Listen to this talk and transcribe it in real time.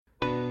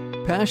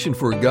passion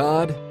for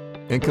God,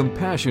 and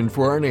compassion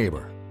for our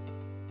neighbor.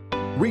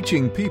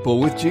 Reaching people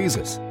with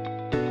Jesus.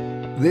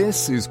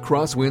 This is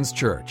Crosswinds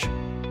Church.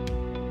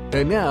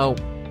 And now,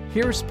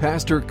 here's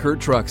Pastor Kurt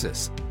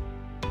Truxas.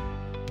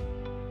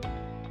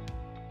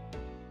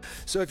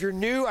 So if you're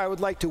new, I would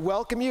like to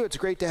welcome you. It's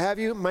great to have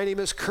you. My name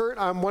is Kurt.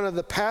 I'm one of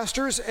the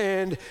pastors,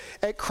 and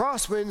at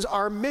Crosswinds,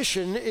 our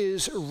mission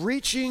is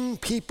reaching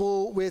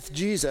people with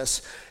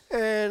Jesus.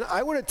 And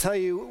I want to tell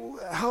you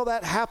how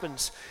that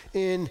happens,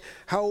 in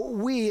how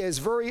we, as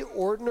very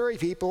ordinary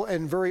people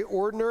in very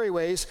ordinary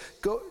ways,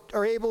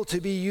 are able to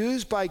be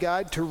used by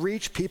God to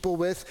reach people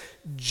with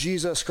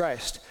Jesus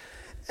Christ.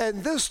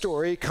 And this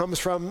story comes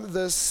from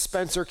the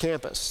Spencer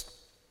campus.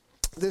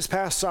 This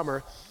past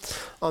summer,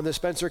 on the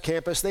Spencer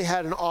campus, they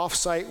had an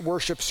off-site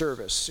worship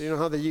service. You know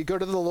how you go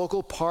to the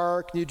local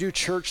park and you do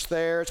church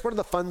there. It's one of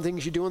the fun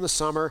things you do in the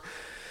summer.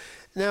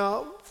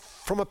 Now,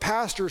 from a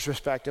pastor's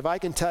perspective, I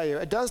can tell you,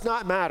 it does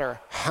not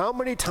matter how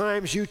many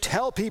times you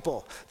tell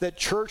people that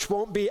church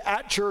won't be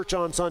at church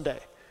on Sunday.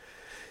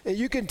 And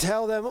you can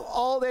tell them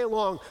all day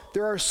long,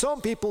 there are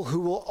some people who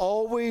will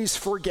always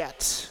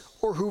forget,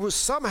 or who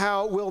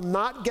somehow will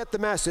not get the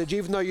message,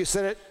 even though you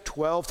said it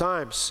 12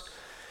 times.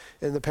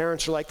 And the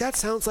parents are like, that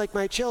sounds like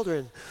my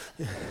children.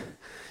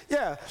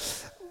 Yeah,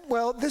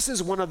 well, this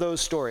is one of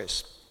those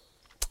stories.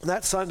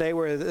 That Sunday,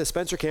 where the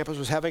Spencer campus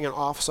was having an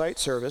off-site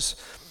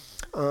service,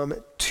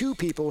 two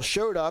people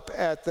showed up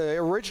at the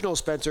original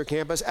Spencer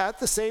campus at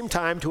the same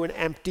time to an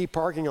empty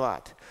parking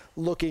lot,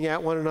 looking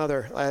at one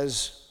another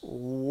as,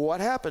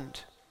 what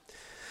happened?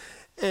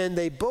 And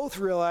they both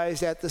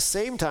realized at the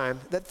same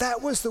time that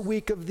that was the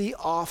week of the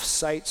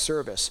off-site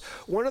service.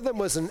 One of them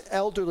was an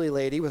elderly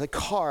lady with a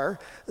car.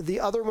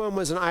 The other one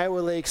was an Iowa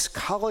Lakes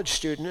college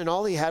student, and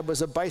all he had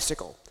was a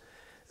bicycle.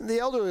 And the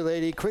elderly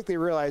lady quickly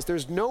realized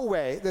there's no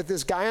way that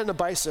this guy on the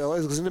bicycle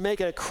is going to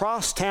make it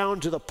across town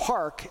to the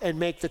park and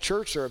make the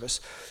church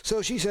service.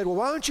 So she said, well,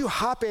 why don't you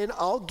hop in?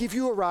 I'll give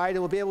you a ride, and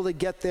we'll be able to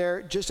get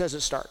there just as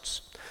it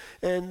starts.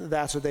 And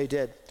that's what they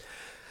did.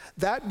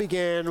 That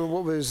began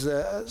what was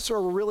sort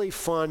of a really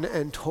fun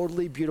and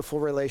totally beautiful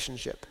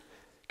relationship,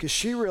 because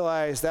she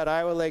realized that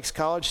Iowa Lakes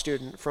college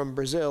student from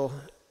Brazil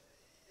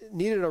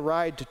needed a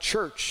ride to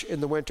church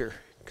in the winter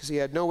because he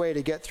had no way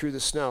to get through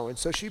the snow. And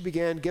so she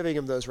began giving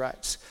him those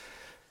rides.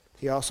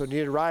 He also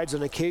needed rides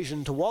on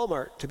occasion to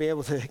Walmart to be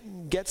able to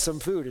get some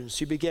food, and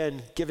she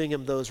began giving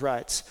him those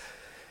rides.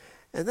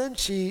 And then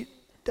she,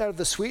 out of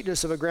the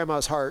sweetness of a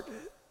grandma's heart,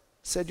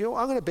 said, I'm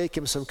going to bake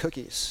him some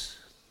cookies.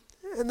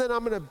 And then I'm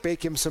going to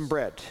bake him some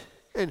bread.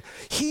 And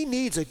he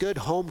needs a good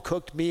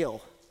home-cooked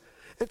meal.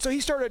 And so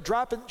she started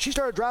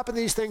dropping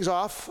these things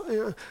off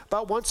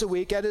about once a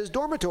week at his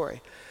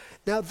dormitory.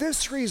 Now,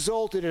 this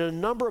resulted in a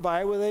number of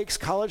Iowa Lakes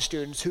college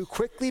students who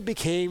quickly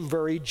became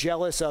very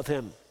jealous of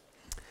him.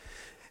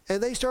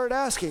 And they started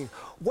asking,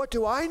 what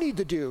do I need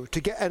to do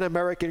to get an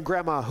American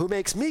grandma who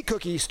makes me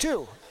cookies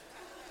too?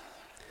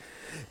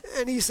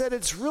 And he said,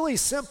 it's really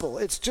simple.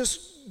 It's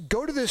just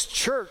go to this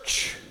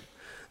church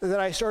that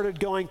I started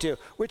going to,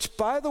 which,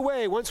 by the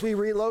way, once we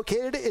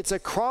relocated, it's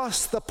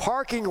across the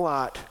parking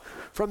lot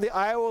from the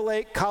Iowa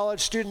Lake College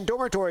student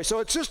dormitory. So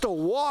it's just a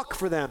walk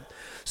for them.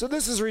 So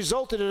this has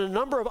resulted in a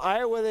number of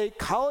Iowa Lake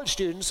college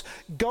students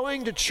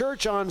going to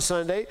church on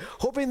Sunday,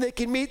 hoping they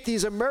can meet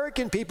these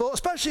American people,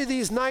 especially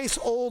these nice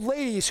old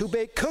ladies who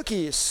bake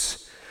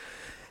cookies.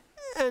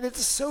 And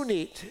it's so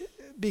neat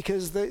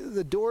because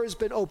the door has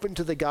been opened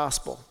to the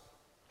gospel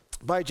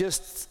by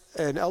just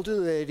an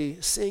elderly lady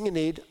seeing a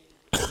need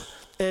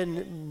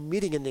and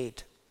meeting a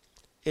need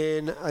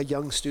in a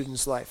young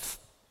student's life.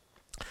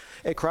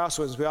 At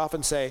Crosswinds, we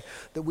often say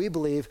that we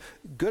believe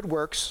good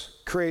works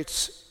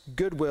creates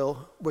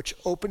goodwill, which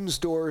opens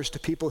doors to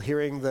people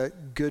hearing the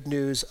good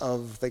news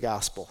of the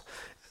gospel.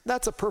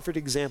 That's a perfect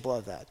example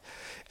of that.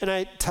 And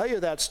I tell you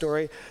that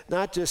story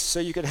not just so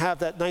you can have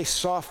that nice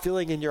soft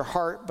feeling in your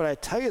heart, but I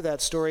tell you that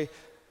story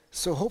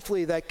so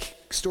hopefully that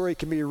story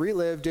can be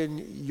relived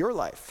in your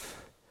life.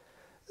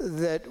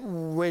 That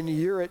when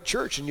you're at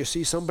church and you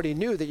see somebody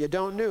new that you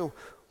don't know,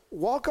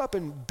 walk up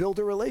and build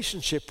a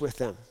relationship with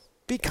them.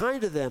 Be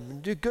kind to them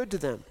and do good to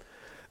them.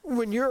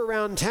 When you're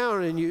around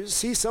town and you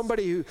see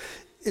somebody who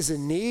is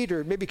in need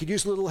or maybe could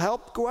use a little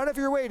help, go out of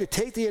your way to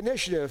take the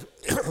initiative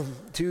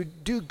to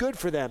do good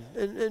for them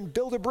and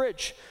build a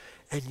bridge.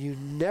 And you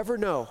never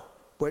know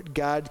what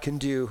God can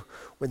do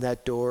when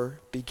that door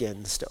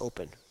begins to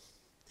open.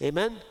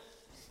 Amen?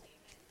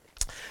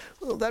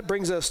 Well, that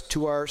brings us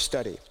to our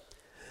study.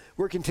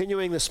 We're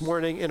continuing this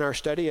morning in our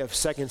study of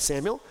 2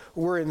 Samuel.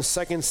 We're in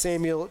 2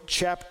 Samuel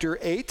chapter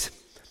 8.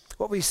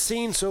 What we've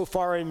seen so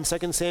far in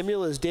 2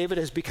 Samuel is David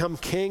has become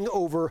king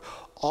over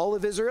all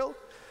of Israel.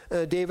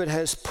 David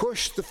has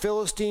pushed the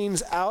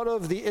Philistines out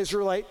of the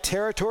Israelite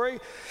territory.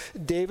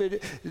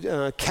 David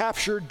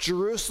captured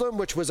Jerusalem,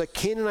 which was a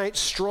Canaanite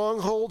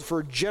stronghold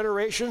for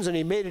generations, and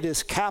he made it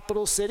his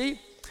capital city.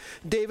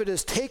 David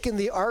has taken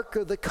the Ark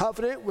of the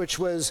Covenant, which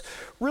was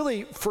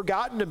really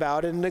forgotten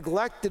about and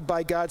neglected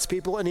by God's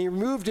people, and he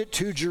moved it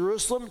to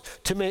Jerusalem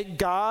to make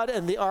God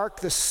and the Ark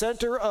the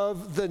center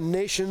of the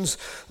nation's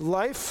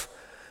life.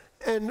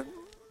 And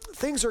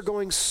things are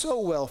going so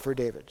well for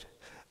David.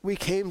 We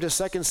came to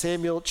 2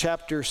 Samuel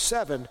chapter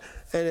 7,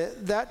 and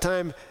at that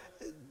time,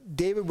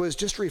 David was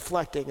just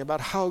reflecting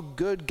about how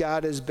good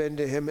God has been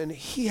to him, and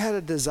he had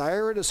a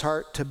desire in his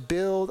heart to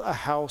build a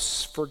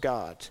house for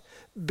God,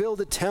 build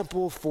a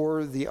temple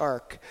for the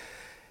Ark.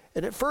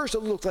 And at first it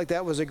looked like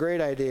that was a great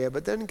idea,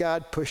 but then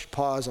God pushed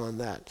pause on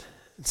that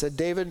and said,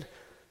 David,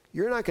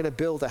 you're not going to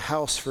build a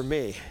house for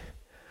me.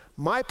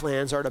 My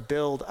plans are to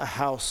build a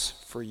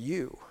house for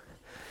you.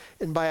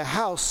 And by a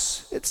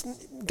house,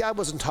 God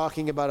wasn't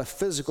talking about a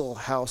physical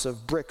house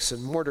of bricks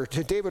and mortar.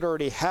 David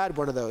already had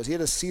one of those. He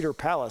had a cedar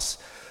palace.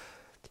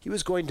 He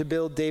was going to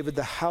build David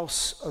the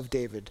house of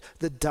David,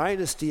 the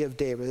dynasty of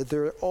David.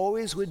 There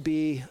always would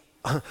be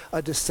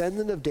a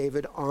descendant of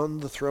David on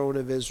the throne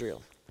of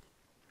Israel.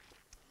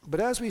 But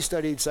as we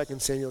studied 2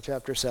 Samuel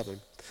chapter 7,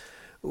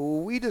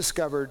 we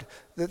discovered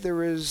that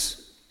there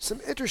is some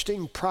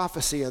interesting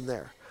prophecy in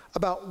there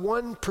about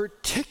one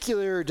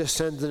particular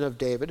descendant of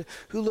David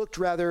who looked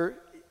rather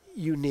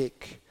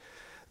unique.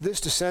 This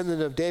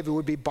descendant of David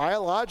would be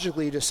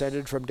biologically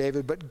descended from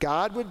David, but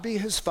God would be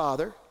his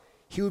father.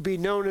 He would be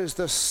known as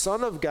the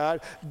Son of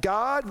God.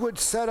 God would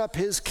set up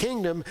his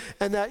kingdom,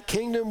 and that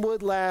kingdom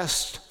would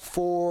last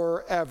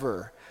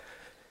forever.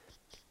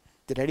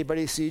 Did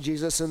anybody see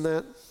Jesus in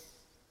that?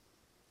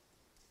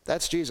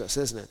 That's Jesus,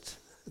 isn't it?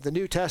 The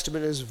New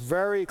Testament is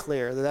very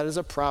clear that that is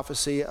a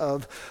prophecy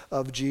of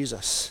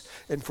Jesus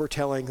and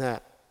foretelling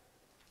that.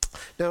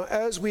 Now,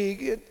 as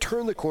we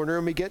turn the corner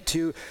and we get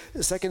to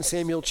 2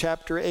 Samuel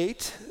chapter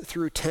 8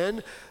 through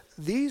 10,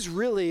 these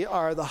really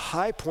are the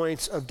high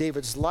points of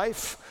David's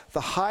life,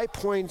 the high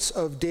points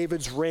of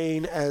David's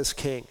reign as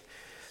king.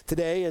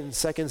 Today in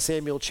 2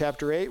 Samuel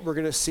chapter 8, we're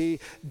going to see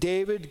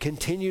David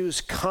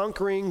continues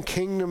conquering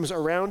kingdoms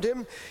around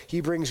him.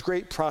 He brings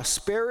great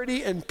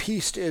prosperity and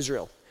peace to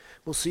Israel.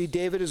 We'll see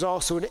David is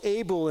also an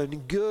able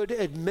and good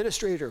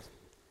administrator.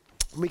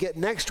 When we get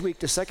next week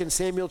to 2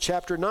 Samuel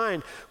chapter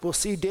 9, we'll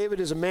see David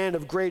is a man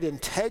of great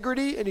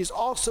integrity, and he's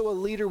also a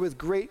leader with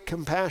great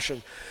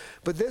compassion.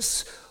 But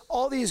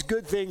all these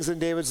good things in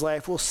David's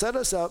life will set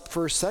us up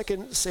for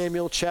 2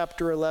 Samuel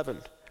chapter 11,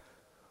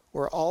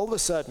 where all of a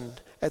sudden,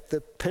 at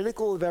the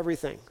pinnacle of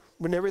everything,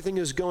 when everything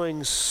is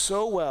going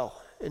so well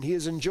and he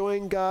is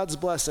enjoying God's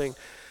blessing,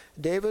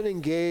 David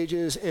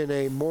engages in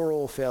a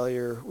moral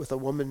failure with a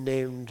woman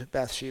named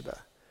Bathsheba.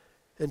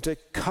 And to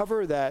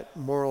cover that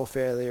moral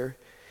failure,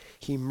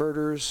 he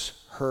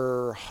murders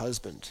her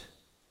husband.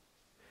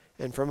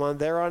 And from on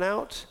there on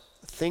out,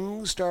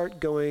 things start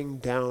going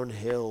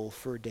downhill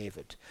for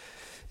David.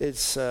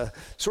 It's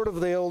sort of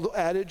the old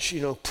adage,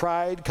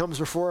 pride comes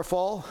before a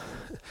fall.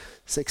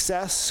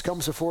 Success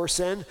comes before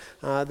sin.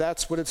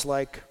 That's what it's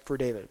like for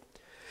David.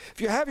 If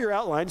you have your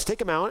outlines, take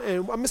them out,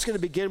 and I'm just going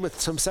to begin with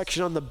some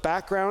section on the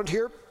background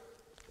here.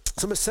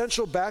 Some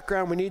essential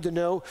background we need to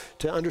know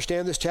to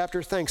understand this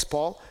chapter. Thanks,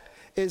 Paul.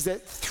 Is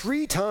that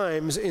 3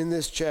 times in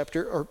this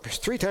chapter, or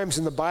 3 times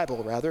in the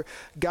Bible, rather,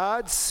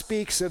 God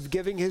speaks of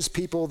giving his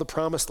people the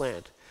promised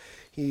land.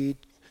 He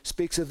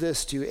speaks of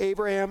this to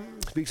Abraham,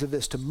 speaks of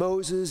this to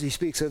Moses, he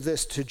speaks of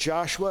this to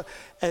Joshua.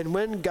 And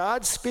when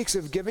God speaks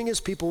of giving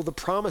his people the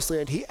promised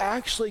land, he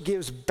actually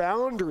gives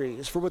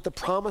boundaries for what the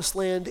promised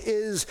land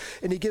is,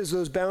 and he gives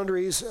those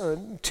boundaries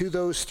to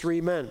those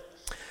 3 men.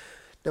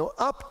 Now,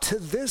 up to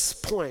this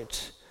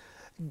point,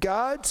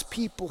 God's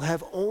people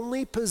have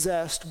only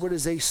possessed what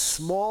is a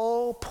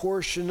small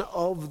portion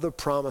of the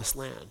promised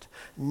land,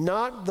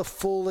 not the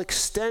full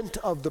extent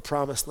of the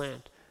promised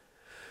land.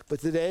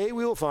 But today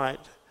we will find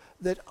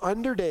that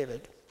under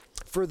David,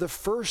 for the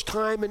first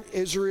time in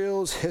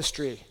Israel's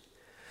history,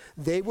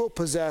 they will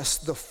possess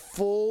the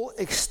full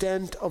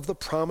extent of the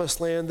promised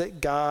land that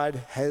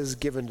God has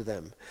given to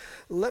them.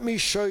 Let me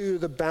show you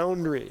the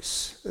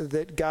boundaries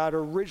that God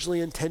originally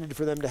intended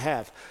for them to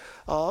have.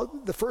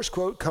 The first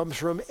quote comes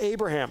from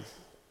Abraham.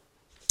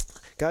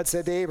 God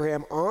said to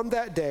Abraham, "On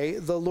that day,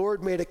 the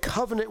Lord made a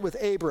covenant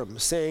with Abram,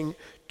 saying,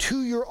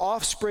 'To your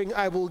offspring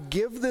I will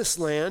give this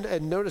land,'"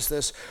 and notice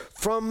this,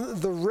 "'from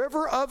the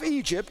river of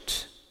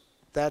Egypt,'"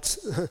 that's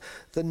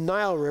the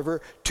Nile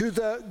River, "'to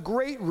the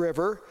great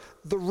river,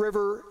 the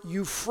river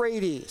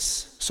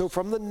Euphrates.'" So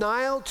from the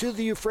Nile to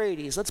the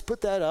Euphrates, let's put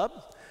that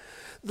up.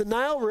 The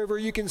Nile River,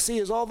 you can see,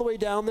 is all the way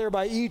down there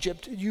by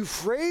Egypt.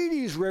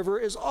 Euphrates River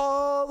is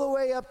all the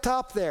way up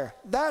top there.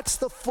 That's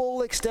the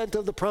full extent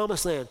of the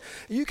promised land.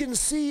 You can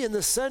see in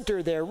the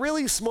center there,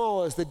 really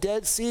small, is the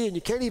Dead Sea, and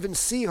you can't even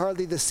see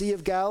hardly the Sea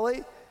of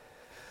Galilee.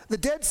 The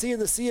Dead Sea and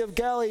the Sea of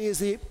Galilee is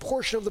the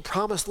portion of the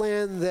promised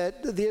land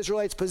that the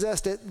Israelites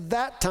possessed at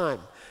that time.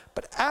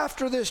 But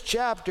after this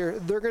chapter,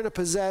 they're going to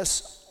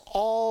possess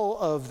all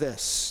of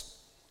this.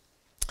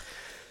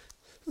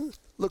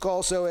 Look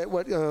also at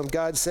what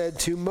God said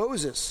to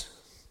Moses.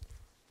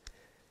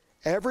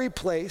 Every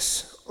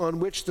place on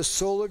which the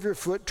sole of your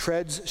foot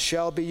treads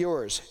shall be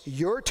yours.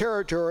 Your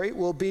territory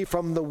will be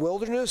from the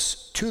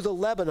wilderness to the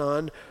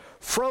Lebanon,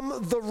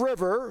 from the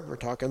river, we're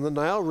talking the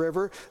Nile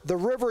River, the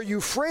river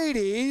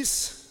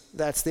Euphrates,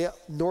 that's the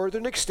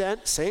northern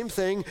extent, same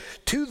thing,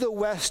 to the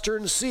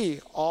western sea,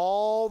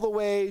 all the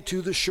way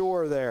to the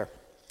shore there.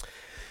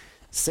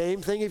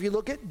 Same thing if you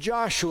look at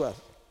Joshua.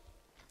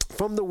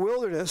 From the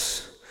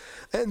wilderness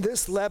and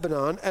this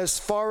Lebanon, as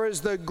far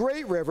as the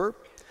great river,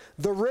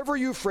 the river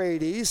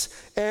Euphrates,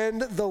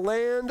 and the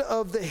land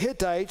of the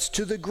Hittites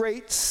to the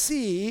great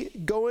sea,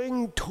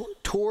 going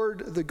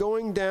toward the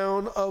going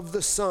down of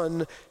the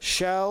sun,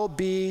 shall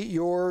be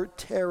your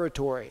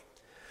territory.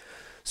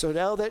 So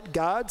now that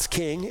God's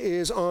king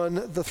is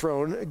on the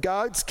throne,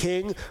 God's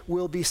king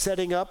will be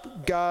setting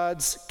up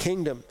God's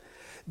kingdom.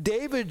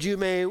 David, you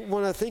may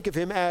want to think of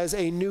him as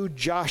a new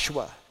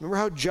Joshua. Remember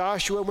how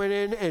Joshua went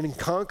in and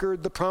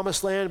conquered the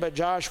promised land, but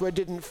Joshua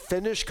didn't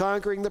finish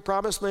conquering the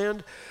promised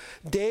land?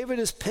 David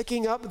is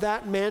picking up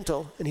that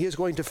mantle, and he is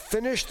going to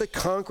finish the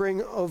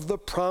conquering of the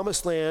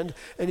promised land,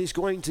 and he's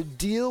going to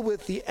deal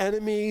with the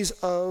enemies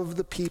of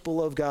the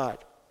people of God.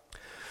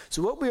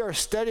 So what we are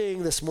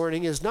studying this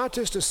morning is not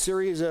just a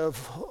series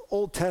of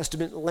Old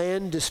Testament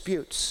land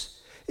disputes.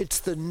 It's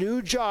the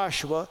new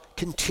Joshua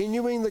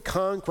continuing the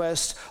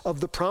conquest of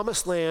the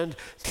promised land,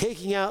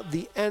 taking out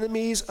the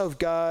enemies of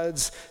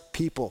God's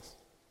people.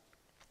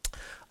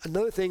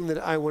 Another thing that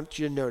I want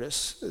you to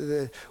notice,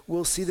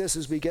 we'll see this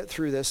as we get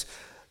through this,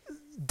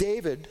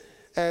 David,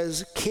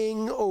 as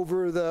king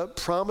over the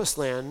promised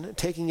land,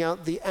 taking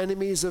out the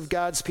enemies of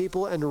God's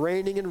people and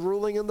reigning and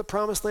ruling in the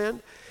promised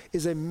land,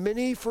 is a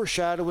mini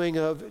foreshadowing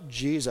of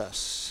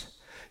Jesus.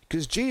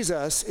 Because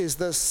Jesus is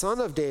the son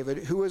of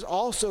David, who is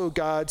also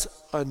God's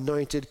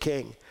anointed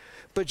king.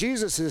 But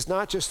Jesus is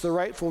not just the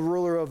rightful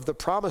ruler of the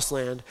promised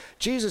land.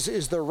 Jesus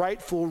is the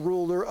rightful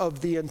ruler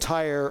of the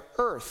entire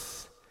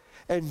earth.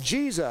 And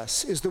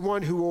Jesus is the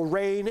one who will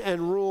reign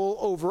and rule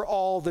over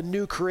all the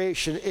new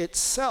creation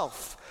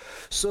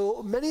itself.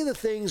 So many of the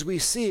things we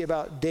see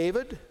about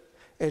David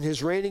and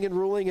his reigning and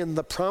ruling in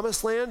the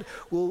promised land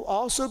will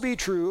also be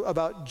true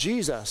about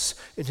Jesus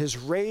and his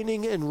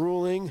reigning and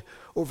ruling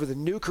over the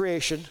new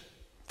creation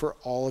for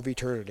all of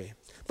eternity.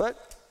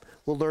 But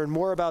we'll learn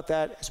more about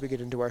that as we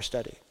get into our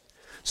study.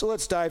 So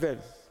let's dive in.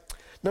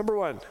 Number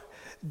one,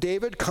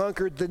 David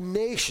conquered the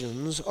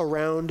nations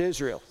around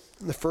Israel.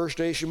 And the first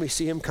nation we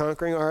see him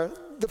conquering are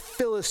the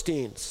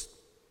Philistines.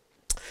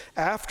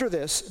 After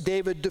this,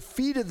 David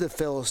defeated the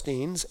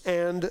Philistines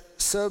and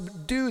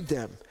subdued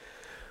them.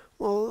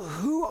 Well,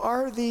 who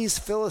are these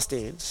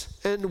Philistines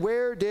and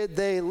where did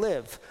they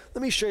live?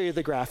 Let me show you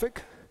the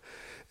graphic.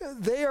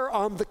 They are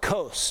on the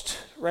coast,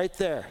 right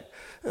there.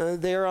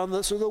 They are on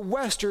the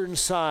western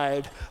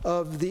side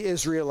of the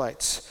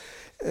Israelites.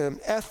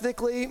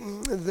 Ethnically,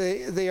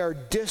 they are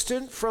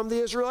distant from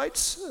the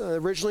Israelites.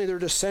 Originally, they're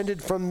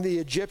descended from the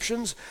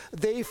Egyptians.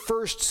 They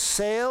first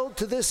sailed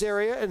to this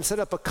area and set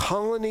up a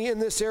colony in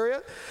this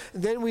area.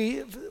 Then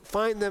we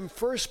find them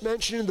first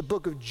mentioned in the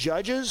book of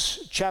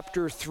Judges,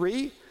 chapter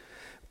 3.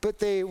 But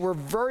they were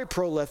very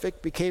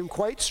prolific, became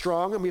quite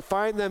strong, and we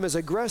find them as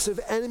aggressive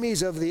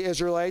enemies of the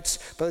Israelites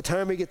by the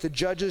time we get to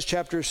Judges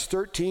chapters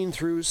 13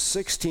 through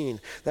 16.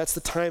 That's the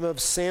time of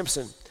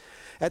Samson.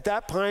 At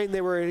that point,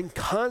 they were in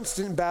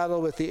constant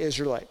battle with the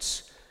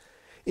Israelites.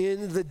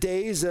 In the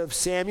days of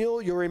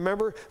Samuel, you'll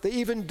remember, they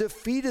even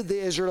defeated the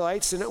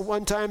Israelites and at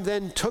one time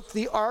then took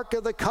the Ark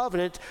of the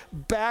Covenant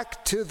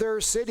back to their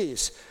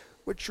cities,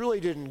 which really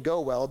didn't go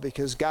well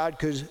because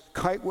God was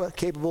quite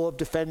capable of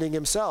defending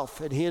himself.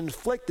 And he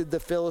inflicted the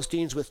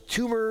Philistines with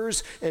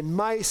tumors and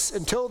mice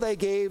until they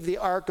gave the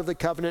Ark of the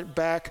Covenant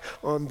back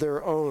on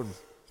their own.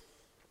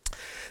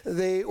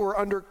 They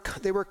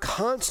were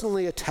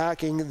constantly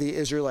attacking the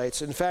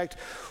Israelites. In fact,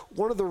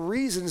 one of the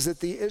reasons that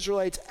the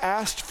Israelites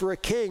asked for a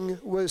king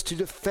was to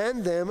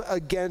defend them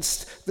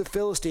against the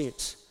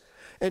Philistines.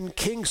 And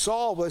King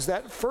Saul was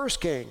that first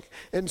king.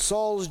 And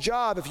Saul's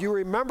job, if you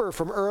remember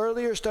from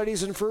earlier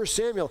studies in 1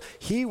 Samuel,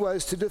 he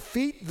was to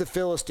defeat the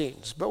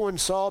Philistines. But when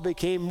Saul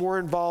became more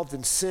involved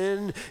in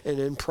sin and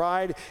in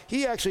pride,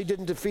 he actually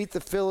didn't defeat the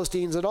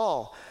Philistines at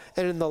all.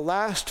 And in the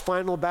last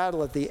final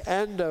battle at the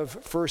end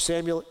of 1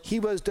 Samuel, he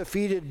was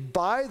defeated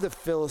by the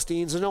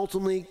Philistines and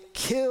ultimately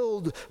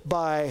killed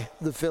by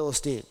the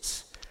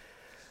Philistines.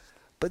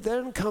 But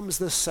then comes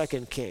the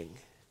second king,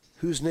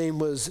 whose name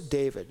was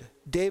David.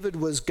 David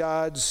was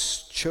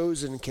God's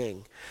chosen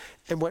king.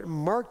 And what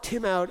marked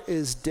him out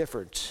as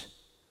different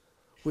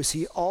was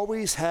he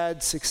always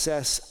had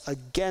success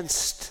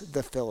against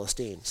the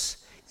Philistines.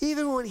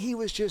 Even when he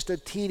was just a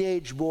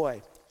teenage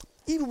boy,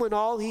 even when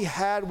all he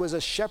had was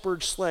a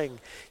shepherd's sling,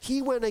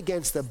 he went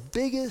against the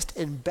biggest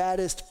and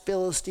baddest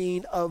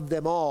Philistine of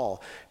them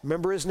all.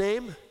 Remember his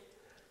name?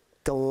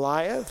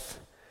 Goliath.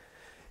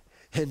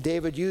 And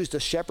David used a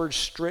shepherd's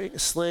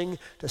sling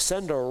to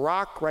send a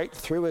rock right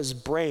through his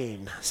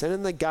brain,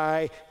 sending the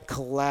guy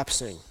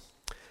collapsing.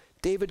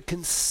 David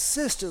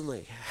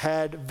consistently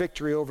had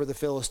victory over the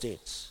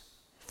Philistines,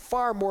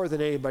 far more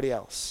than anybody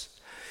else.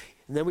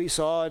 And then we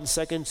saw in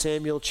 2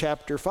 Samuel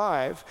chapter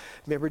 5,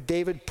 remember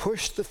David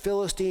pushed the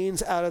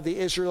Philistines out of the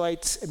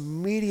Israelites'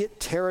 immediate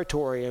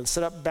territory and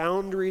set up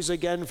boundaries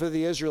again for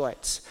the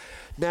Israelites.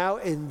 Now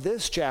in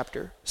this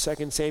chapter,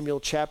 2 Samuel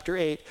chapter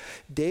 8,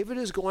 David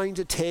is going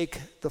to take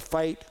the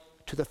fight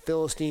to the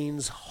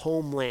Philistines'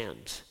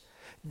 homeland.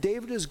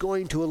 David is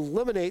going to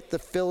eliminate the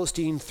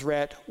Philistine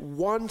threat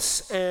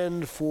once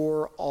and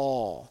for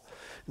all.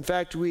 In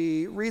fact,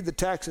 we read the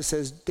text that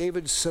says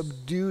David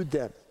subdued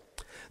them.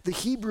 The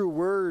Hebrew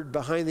word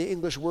behind the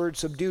English word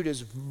subdued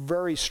is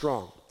very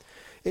strong.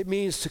 It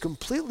means to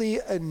completely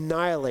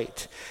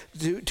annihilate,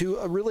 to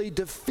really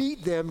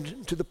defeat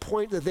them to the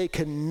point that they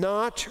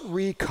cannot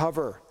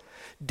recover.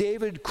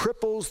 David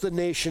cripples the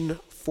nation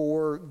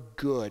for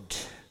good.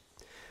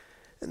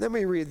 And then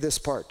we read this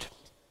part.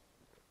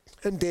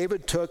 And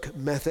David took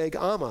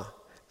Metheg-Ammah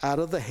out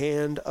of the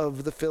hand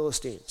of the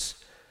Philistines.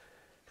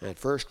 And at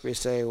first we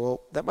say, well,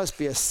 that must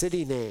be a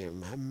city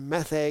name,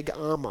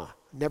 Metheg-Ammah.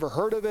 Never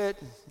heard of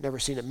it, never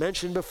seen it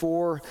mentioned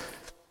before.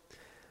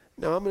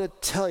 Now I'm going to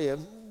tell you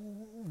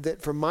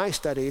that from my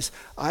studies,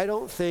 I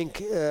don't think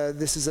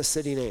this is a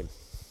city name.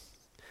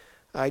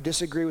 I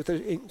disagree with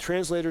the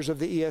translators of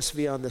the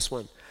ESV on this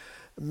one.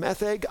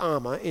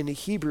 Metheg-Ammah in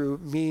Hebrew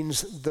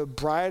means the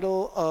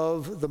bridle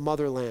of the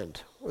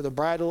motherland, or the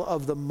bridle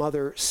of the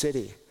mother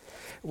city.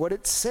 What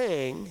it's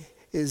saying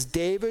is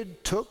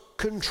David took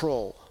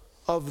control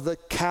of the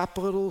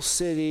capital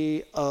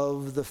city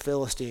of the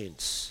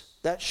Philistines.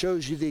 That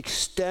shows you the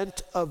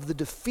extent of the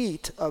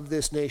defeat of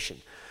this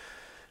nation.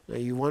 Now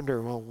you wonder,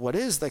 well, what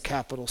is the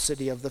capital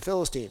city of the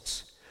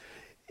Philistines?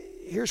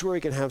 Here's where we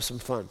can have some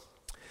fun.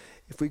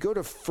 If we go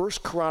to 1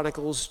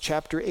 Chronicles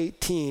chapter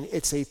 18,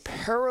 it's a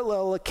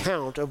parallel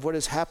account of what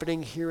is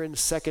happening here in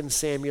 2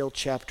 Samuel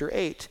chapter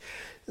 8.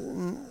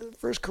 1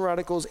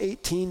 Chronicles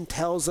 18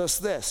 tells us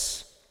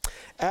this.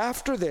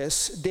 After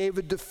this,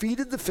 David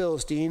defeated the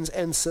Philistines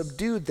and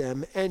subdued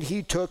them, and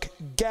he took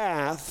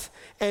Gath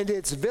and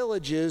its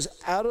villages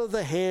out of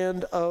the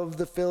hand of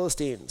the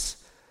Philistines.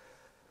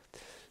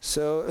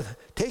 So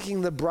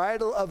taking the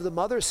bridle of the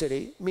mother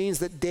city means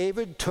that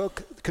David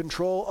took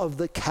control of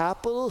the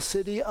capital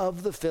city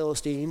of the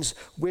Philistines,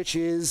 which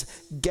is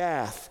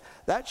Gath.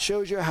 That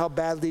shows you how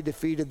badly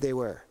defeated they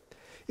were.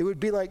 It would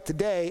be like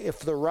today if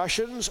the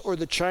Russians or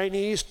the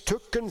Chinese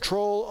took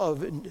control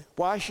of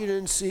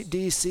Washington,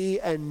 D.C.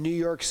 and New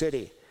York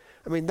City.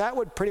 I mean, that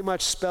would pretty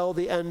much spell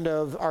the end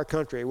of our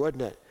country,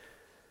 wouldn't it?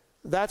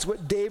 That's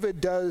what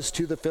David does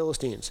to the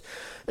Philistines.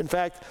 In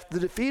fact, the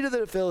defeat of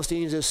the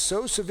Philistines is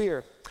so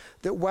severe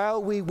that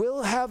while we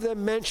will have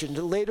them mentioned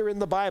later in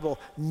the Bible,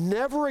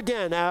 never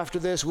again after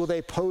this will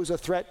they pose a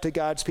threat to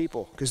God's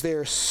people because they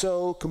are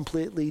so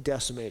completely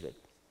decimated.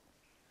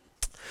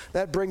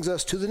 That brings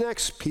us to the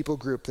next people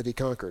group that he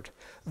conquered,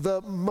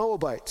 the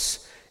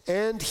Moabites.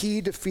 And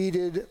he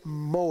defeated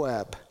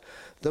Moab.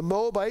 The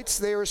Moabites,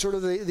 they were sort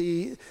of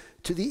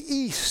to the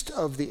east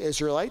of the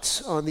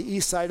Israelites, on the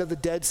east side of the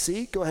Dead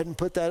Sea. Go ahead and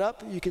put that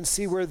up. You can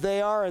see where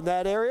they are in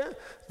that area.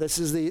 This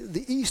is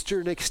the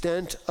eastern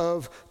extent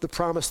of the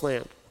Promised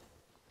Land.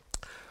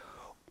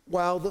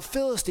 While the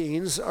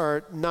Philistines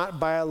are not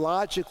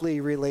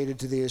biologically related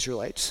to the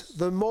Israelites,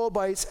 the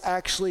Moabites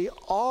actually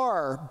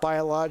are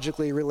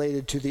biologically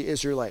related to the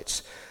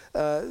Israelites.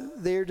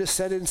 They are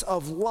descendants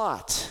of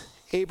Lot,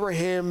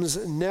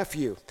 Abraham's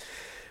nephew.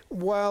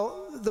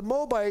 While the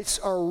Moabites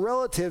are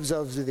relatives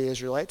of the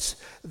Israelites,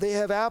 they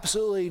have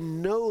absolutely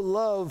no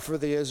love for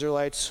the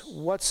Israelites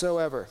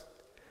whatsoever.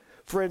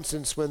 For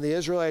instance, when the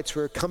Israelites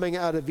were coming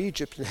out of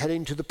Egypt and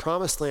heading to the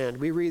Promised Land,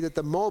 we read that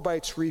the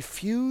Moabites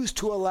refused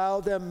to allow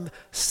them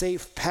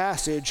safe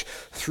passage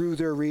through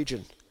their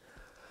region.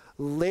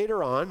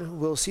 Later on,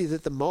 we'll see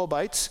that the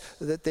Moabites,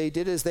 that they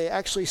did is they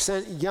actually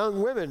sent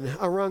young women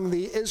among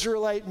the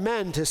Israelite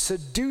men to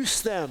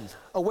seduce them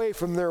away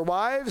from their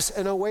wives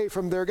and away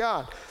from their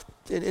God.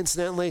 And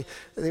incidentally,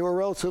 they were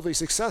relatively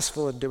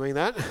successful in doing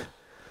that.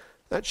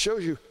 That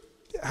shows you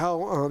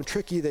how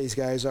tricky these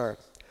guys are.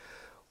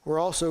 We're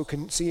also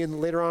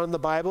seeing later on in the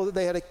Bible that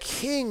they had a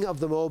king of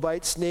the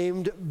Moabites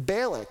named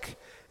Balak.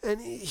 And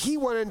he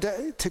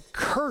wanted to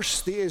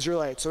curse the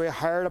Israelites. So he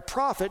hired a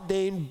prophet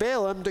named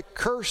Balaam to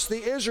curse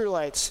the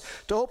Israelites,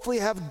 to hopefully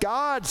have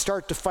God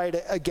start to fight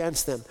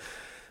against them.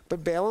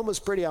 But Balaam was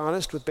pretty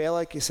honest with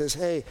Balak. He says,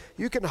 hey,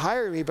 you can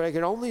hire me, but I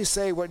can only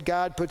say what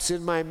God puts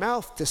in my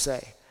mouth to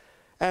say.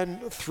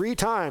 And 3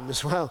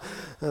 times, while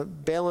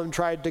Balaam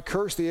tried to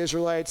curse the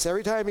Israelites,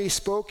 every time he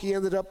spoke, he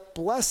ended up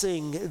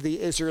blessing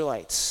the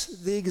Israelites,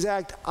 the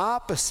exact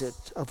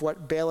opposite of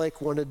what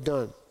Balak wanted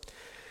done.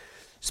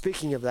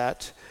 Speaking of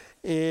that,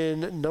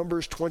 in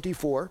Numbers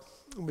 24,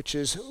 which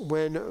is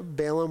when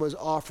Balaam was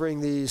offering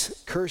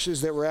these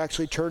curses that were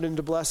actually turned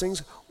into blessings,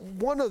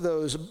 one of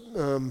those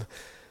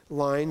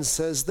lines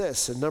says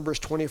this in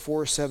Numbers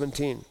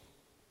 24:17.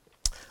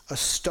 A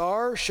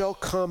star shall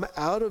come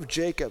out of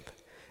Jacob,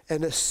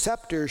 and a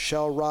scepter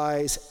shall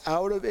rise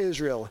out of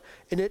Israel,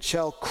 and it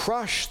shall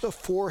crush the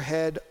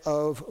forehead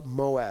of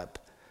Moab.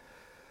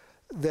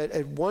 that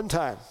at one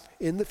time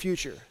in the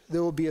future,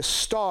 there will be a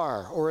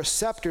star or a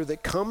scepter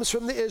that comes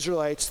from the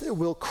Israelites that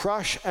will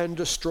crush and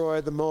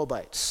destroy the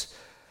Moabites.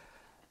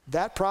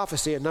 That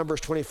prophecy in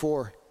Numbers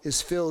 24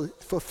 is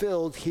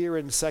fulfilled here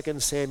in 2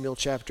 Samuel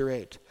chapter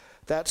 8.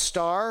 That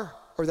star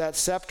or that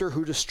scepter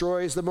who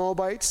destroys the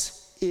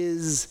Moabites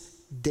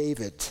is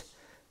David.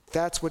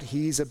 That's what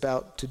he's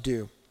about to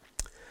do.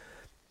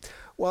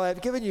 While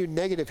I've given you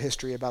negative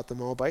history about the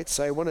Moabites,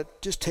 I want to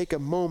just take a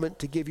moment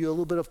to give you a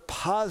little bit of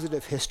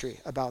positive history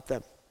about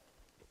them.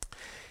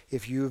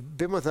 If you've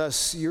been with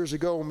us years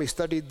ago when we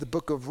studied the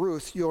book of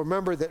Ruth, you'll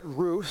remember that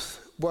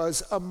Ruth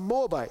was a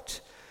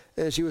Moabite.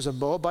 And she was a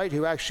Moabite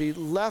who actually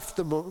left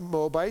the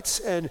Moabites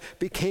and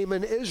became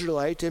an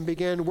Israelite and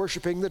began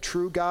worshiping the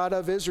true God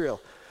of Israel.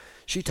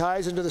 She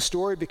ties into the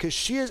story because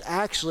she is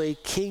actually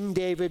King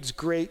David's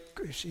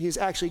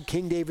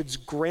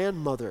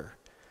grandmother.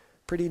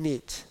 Pretty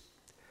neat.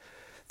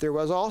 There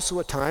was also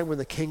a time when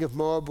the king of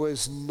Moab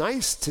was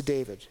nice to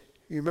David.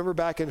 You remember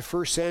back in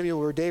 1 Samuel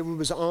where David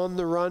was on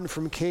the run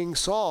from King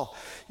Saul.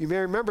 You may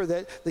remember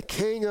that the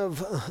king of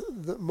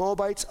the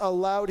Moabites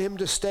allowed him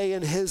to stay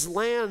in his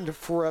land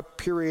for a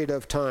period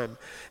of time.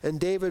 And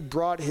David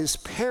brought his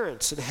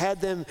parents and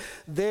had them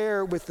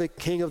there with the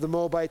king of the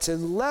Moabites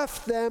and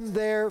left them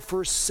there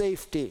for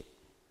safety.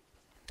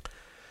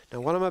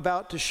 Now, what I'm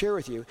about to share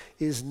with you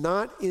is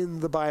not in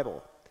the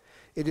Bible.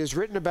 It is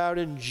written about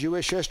in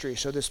Jewish history,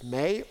 so this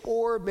may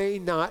or may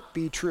not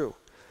be true.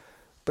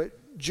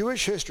 But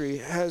Jewish history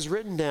has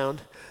written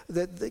down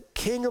that the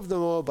king of the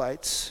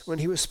Moabites, when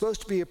he was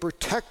supposed to be a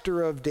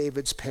protector of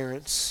David's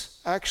parents,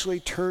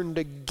 actually turned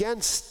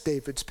against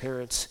David's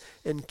parents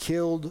and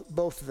killed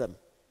both of them,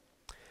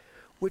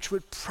 which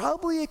would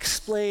probably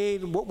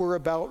explain what we're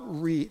about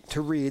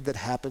to read that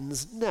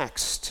happens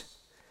next.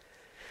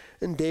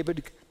 And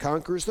David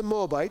conquers the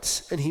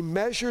Moabites, and he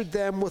measured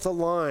them with a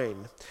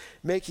line,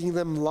 making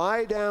them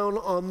lie down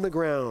on the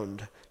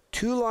ground.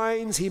 2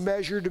 lines he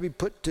measured to be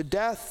put to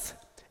death,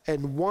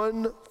 and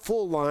 1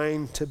 full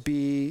line to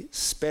be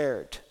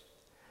spared.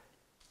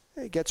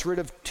 It gets rid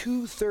of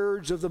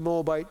 2/3 of the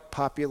Moabite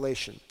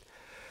population.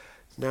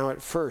 Now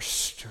at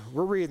first,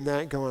 we're reading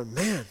that going,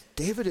 man,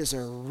 David is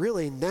a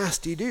really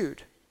nasty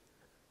dude.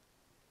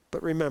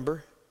 But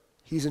remember,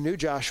 he's a new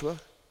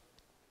Joshua.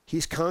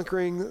 He's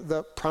conquering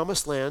the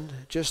promised land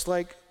just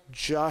like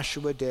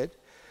Joshua did.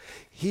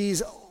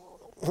 He's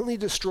only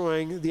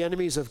destroying the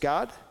enemies of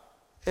God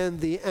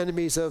and the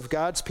enemies of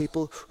God's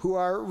people who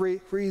are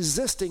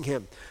resisting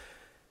him.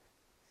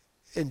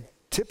 And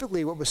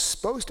typically what was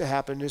supposed to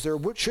happen is there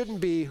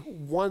shouldn't be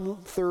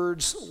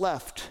 1/3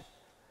 left.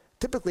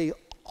 Typically,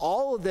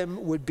 all of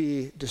them would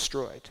be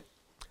destroyed.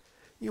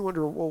 You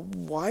wonder, well,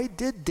 why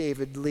did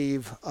David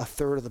leave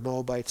 1/3 of the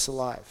Moabites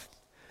alive?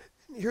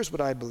 Here's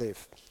what I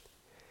believe.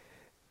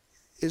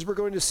 As we're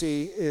going to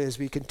see as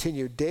we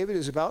continue, David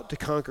is about to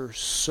conquer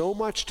so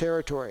much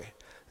territory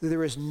that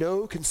there is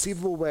no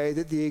conceivable way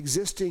that the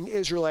existing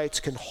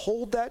Israelites can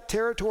hold that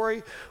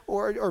territory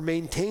or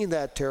maintain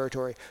that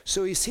territory.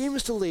 So he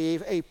seems to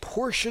leave a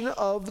portion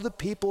of the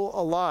people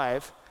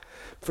alive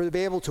for to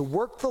be able to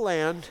work the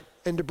land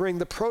and to bring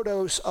the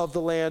produce of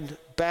the land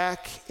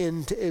back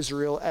into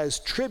Israel as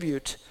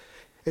tribute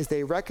as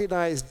they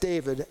recognize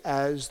David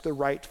as the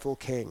rightful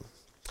king.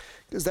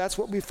 Because that's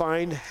what we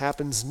find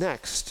happens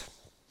next.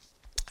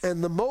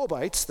 And the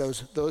Moabites,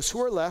 those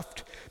who are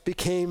left,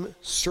 became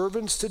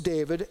servants to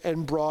David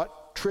and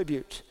brought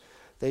tribute.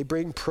 They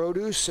bring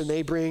produce and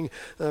they bring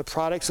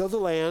products of the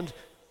land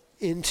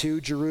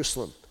into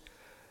Jerusalem.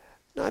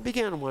 Now I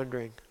began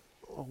wondering,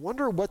 I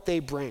wonder what they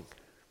bring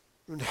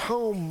and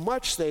how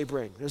much they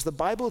bring. Does the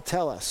Bible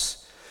tell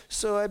us?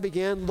 So I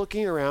began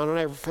looking around and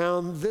I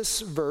found this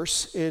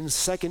verse in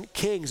 2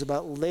 Kings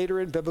about later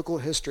in biblical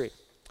history.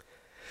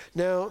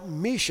 Now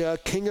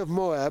Mesha, king of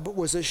Moab,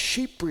 was a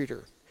sheep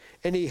breeder.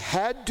 And he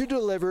had to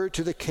deliver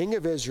to the king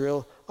of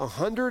Israel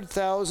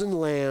 100,000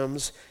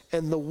 lambs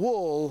and the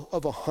wool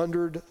of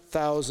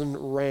 100,000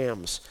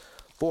 rams.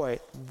 Boy,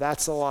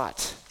 that's a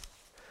lot.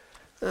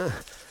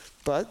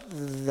 But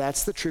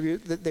that's the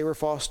tribute that they were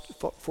forced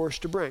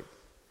to bring.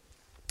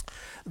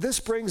 This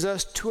brings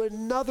us to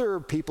another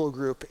people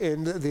group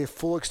in the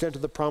full extent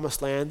of the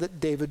promised land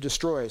that David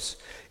destroys.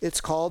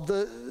 It's called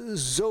the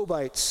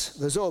Zobites.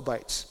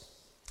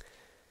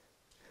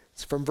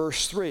 It's from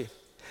verse 3.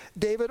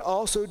 David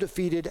also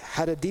defeated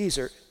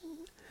Hadadezer,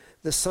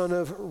 the son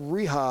of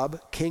Rehob,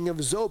 king of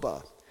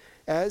Zobah,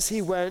 as he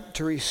went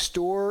to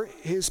restore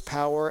his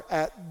power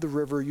at the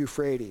river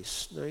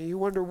Euphrates. Now you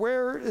wonder,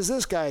 where is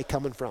this guy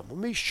coming from? Let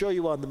me show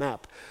you on the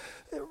map.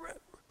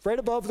 Right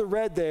above the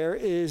red there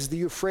is the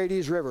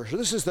Euphrates River. So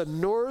this is the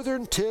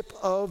northern tip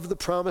of the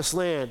promised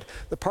land,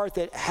 the part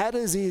that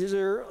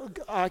Hadadezer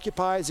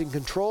occupies and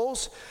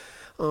controls.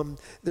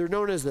 They're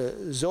known as the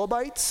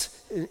Zobites.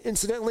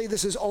 Incidentally,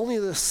 this is only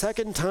the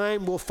second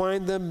time we'll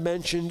find them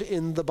mentioned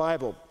in the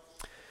Bible.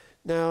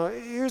 Now,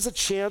 here's a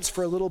chance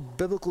for a little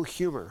biblical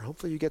humor.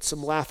 Hopefully you get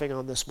some laughing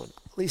on this one.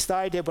 At least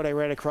I did when I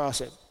ran across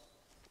it.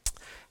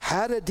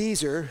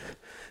 Hadadezer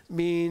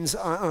means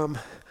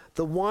the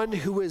the one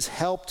who is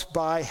helped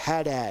by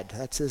Hadad.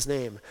 That's his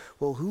name.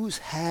 Well, who's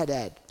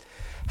Hadad?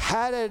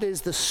 Hadad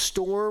is the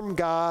storm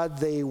god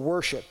they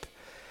worship.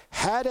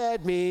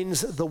 Hadad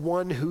means the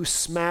one who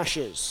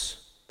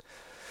smashes.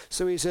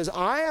 So he says,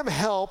 I am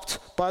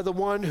helped by the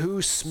one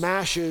who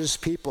smashes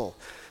people.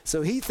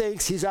 So he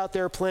thinks he's out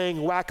there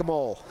playing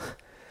whack-a-mole.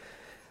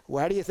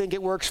 Well, how do you think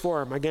it works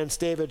for him against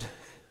David?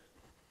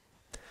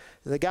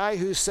 The guy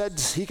who said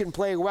he can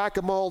play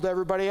whack-a-mole to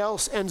everybody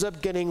else ends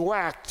up getting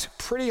whacked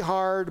pretty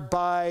hard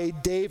by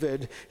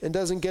David and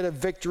doesn't get a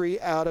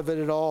victory out of it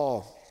at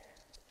all.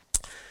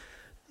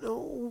 Now,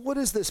 what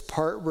is this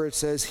part where it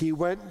says he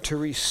went to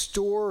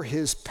restore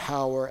his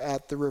power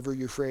at the river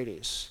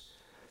Euphrates?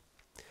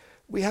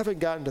 We haven't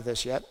gotten to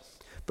this yet,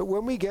 but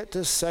when we get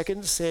to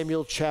 2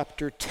 Samuel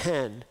chapter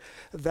 10,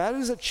 that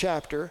is a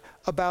chapter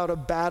about a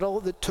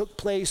battle that took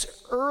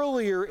place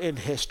earlier in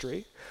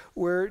history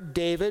where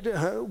David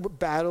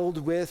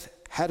battled with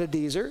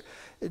Hadadezer.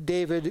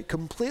 David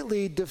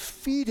completely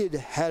defeated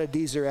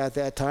Hadadezer at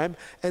that time,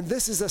 and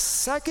this is a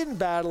second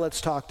battle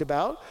that's talked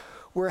about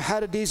where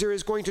Hadadezer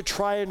is going to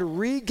try and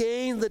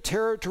regain the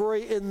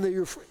territory in the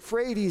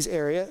Euphrates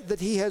area that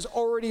he has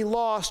already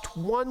lost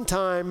one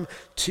time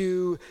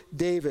to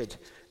David.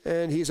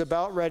 And he's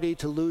about ready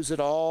to lose it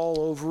all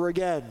over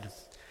again.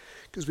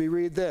 Because we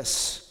read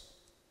this,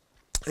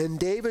 and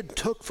David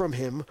took from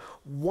him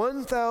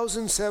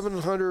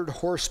 1,700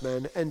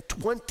 horsemen and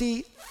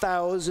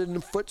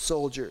 20,000 foot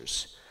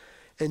soldiers.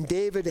 And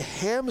David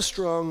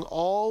hamstrung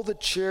all the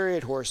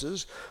chariot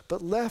horses,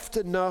 but left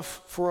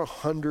enough for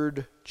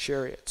 100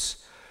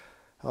 chariots.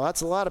 Well,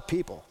 that's a lot of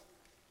people.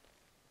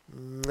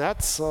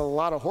 That's a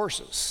lot of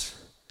horses.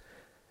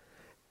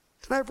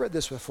 And I've read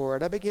this before,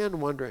 and I began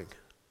wondering,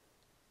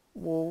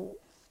 well,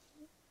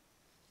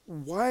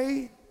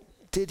 why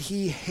did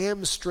he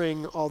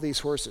hamstring all these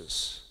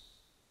horses?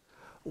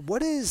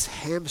 What is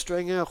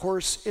hamstringing a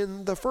horse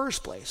in the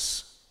first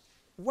place?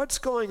 What's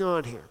going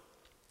on here?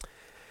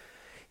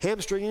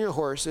 Hamstringing a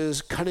horse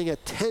is cutting a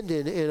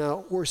tendon in a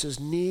horse's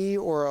knee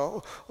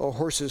or a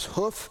horse's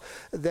hoof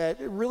that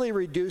really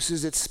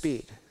reduces its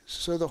speed.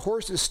 So the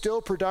horse is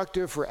still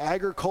productive for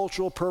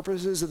agricultural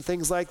purposes and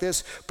things like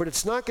this, but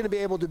it's not going to be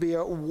able to be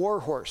a war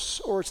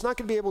horse, or it's not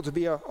going to be able to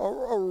be a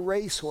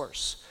race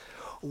horse.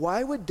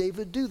 Why would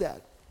David do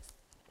that?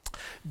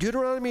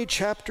 Deuteronomy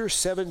chapter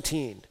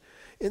 17.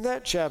 In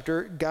that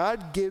chapter,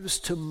 God gives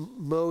to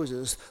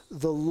Moses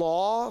the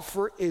law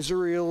for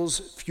Israel's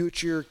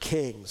future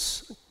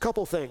kings. A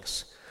couple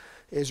things.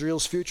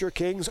 Israel's future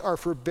kings are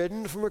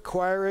forbidden from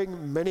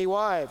acquiring many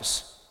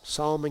wives.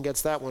 Solomon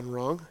gets that one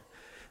wrong.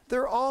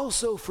 They're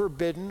also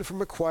forbidden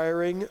from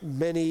acquiring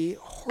many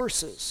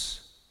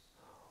horses.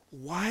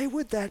 Why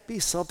would that be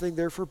something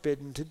they're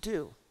forbidden to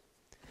do?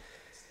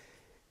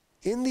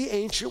 In the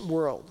ancient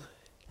world,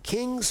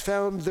 kings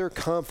found their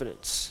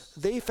confidence,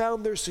 they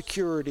found their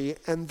security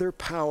and their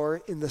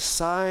power in the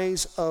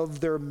size of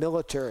their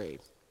military.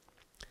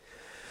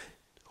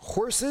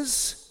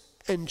 Horses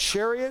and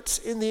chariots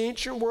in the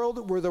ancient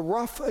world were the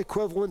rough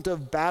equivalent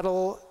of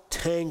battle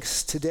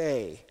tanks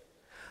today.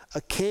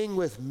 A king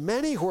with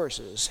many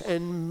horses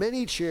and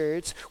many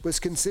chariots was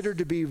considered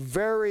to be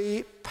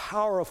very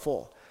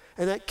powerful,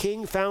 and that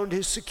king found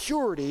his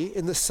security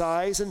in the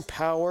size and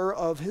power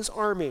of his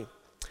army.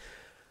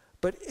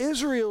 But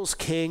Israel's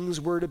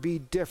kings were to be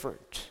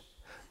different.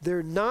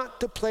 They're not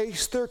to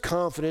place their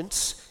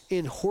confidence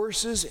in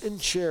horses and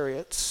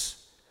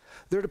chariots.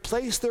 They're to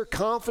place their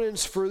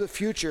confidence for the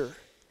future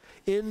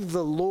in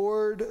the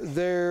Lord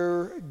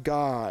their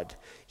God.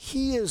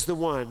 He is the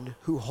one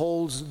who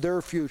holds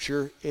their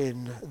future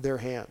in their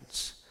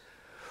hands.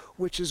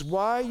 Which is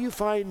why you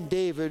find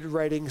David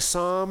writing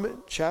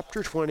Psalm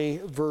chapter 20,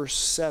 verse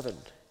 7.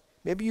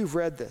 Maybe you've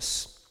read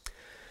this.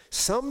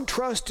 Some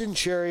trust in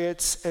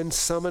chariots and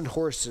some in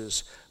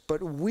horses,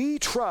 but we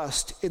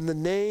trust in the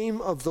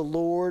name of the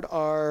Lord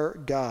our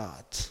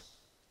God.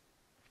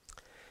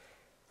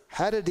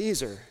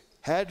 Hadadezer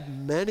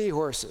had many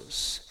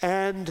horses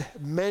and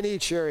many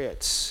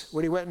chariots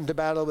when he went into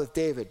battle with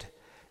David.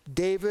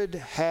 David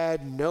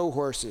had no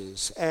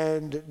horses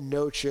and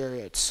no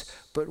chariots,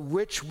 but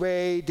which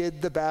way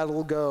did the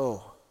battle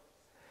go?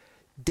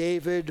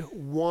 David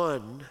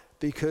won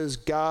because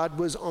God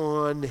was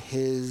on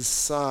his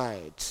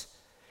side.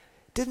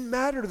 It didn't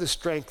matter the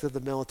strength of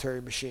the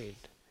military machine.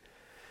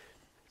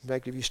 In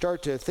fact, if you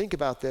start to think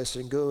about this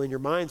and go in your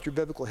mind through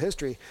biblical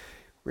history,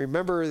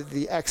 remember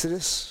the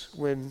Exodus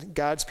when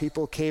God's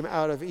people came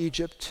out of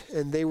Egypt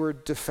and they were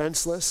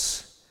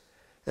defenseless?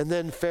 And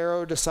then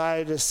Pharaoh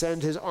decided to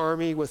send his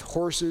army with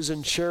horses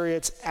and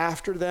chariots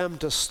after them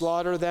to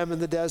slaughter them in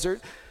the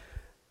desert.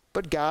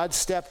 But God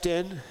stepped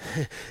in,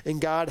 and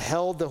God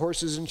held the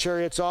horses and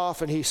chariots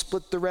off, and he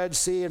split the Red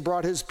Sea and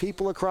brought his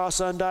people across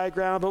on dry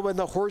ground. But when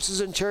the horses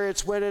and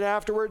chariots went in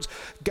afterwards,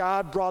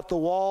 God brought the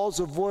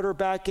walls of water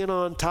back in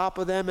on top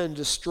of them and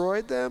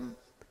destroyed them.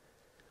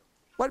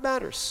 What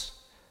matters?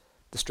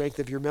 The strength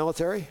of your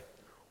military,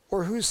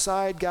 or whose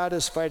side God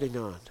is fighting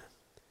on?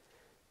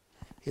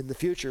 In the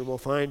future, we'll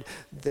find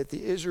that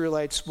the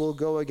Israelites will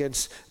go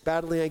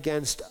battling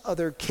against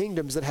other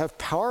kingdoms that have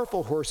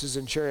powerful horses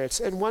and chariots.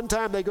 And one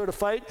time they go to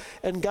fight,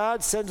 and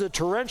God sends a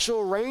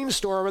torrential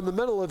rainstorm in the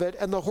middle of it,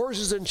 and the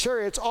horses and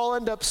chariots all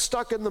end up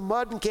stuck in the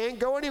mud and can't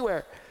go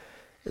anywhere.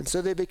 And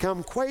so they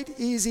become quite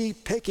easy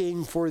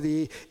picking for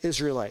the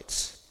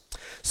Israelites.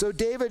 So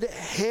David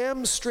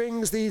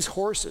hamstrings these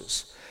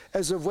horses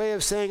as a way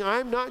of saying,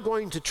 I'm not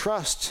going to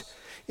trust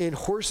in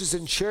horses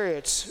and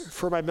chariots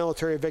for my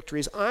military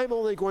victories. I'm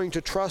only going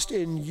to trust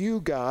in you,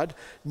 God,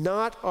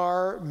 not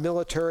our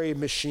military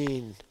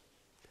machine.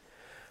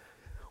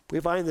 We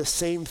find the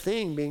same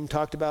thing being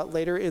talked about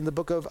later in the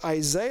book of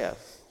Isaiah,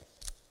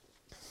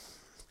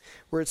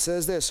 where it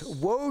says this,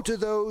 woe to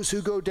those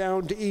who go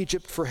down to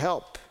Egypt for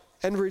help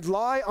and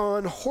rely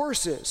on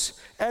horses,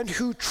 and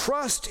who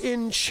trust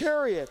in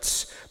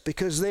chariots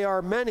because they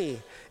are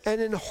many, and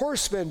in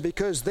horsemen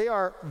because they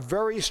are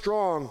very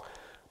strong,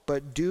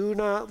 but do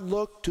not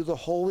look to the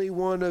Holy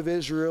One of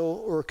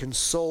Israel or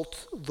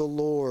consult the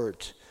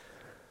Lord.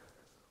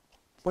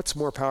 What's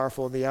more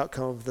powerful in the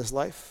outcome of this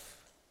life?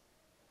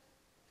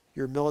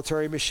 Your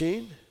military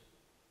machine,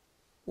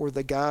 or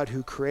the God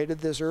who created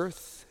this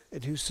earth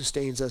and who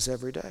sustains us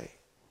every day?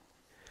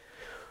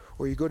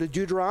 Or you go to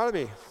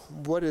Deuteronomy.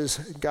 What does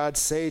God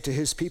say to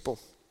his people?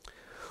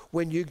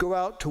 When you go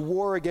out to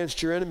war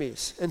against your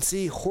enemies and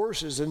see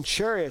horses and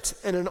chariots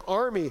and an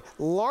army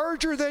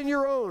larger than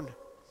your own,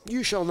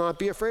 you shall not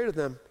be afraid of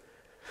them.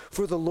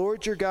 For the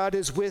Lord your God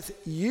is with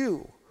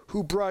you,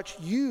 who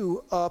brought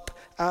you up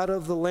out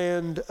of the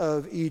land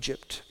of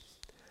Egypt.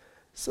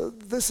 So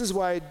this is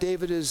why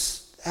David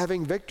is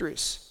having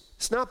victories.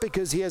 It's not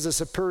because he has a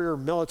superior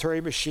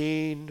military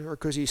machine or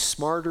because he's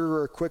smarter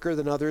or quicker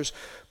than others,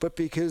 but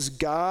because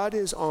God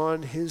is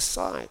on his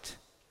side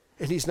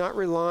and he's not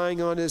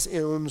relying on his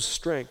own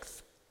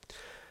strength.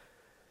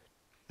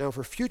 Now,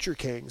 for future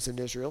kings in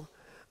Israel,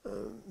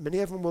 many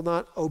of them will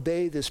not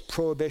obey this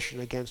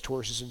prohibition against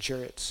horses and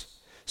chariots.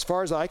 As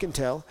far as I can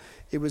tell,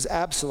 it was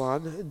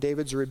Absalom,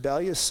 David's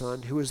rebellious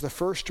son, who was the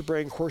first to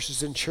bring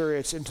horses and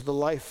chariots into the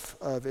life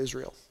of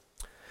Israel.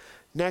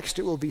 Next,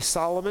 it will be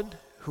Solomon,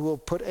 who will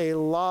put a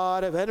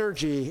lot of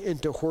energy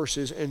into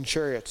horses and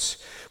chariots.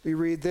 We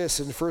read this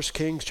in 1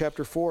 Kings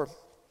chapter 4.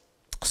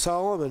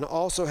 Solomon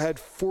also had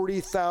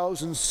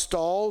 40,000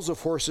 stalls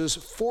of horses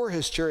for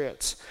his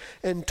chariots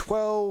and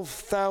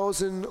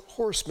 12,000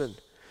 horsemen.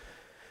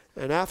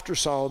 And after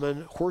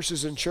Solomon,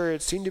 horses and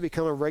chariots seem to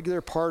become a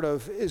regular part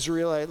of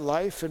Israelite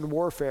life and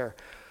warfare.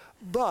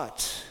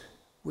 But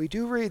we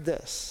do read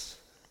this,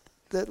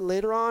 that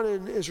later on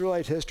in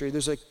Israelite history,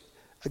 there's a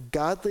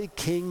godly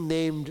king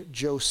named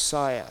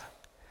Josiah.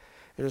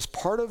 And as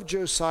part of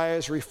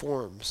Josiah's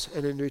reforms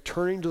and in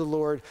returning to the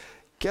Lord,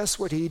 guess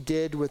what he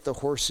did with the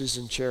horses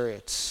and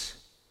chariots?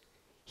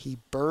 He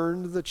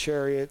burned the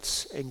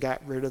chariots and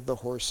got rid of the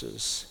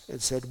horses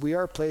and said, we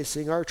are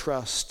placing our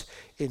trust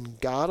in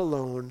God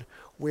alone.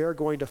 We are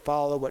going to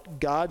follow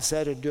what God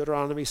said in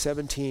Deuteronomy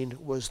 17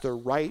 was the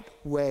right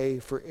way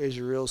for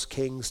Israel's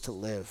kings to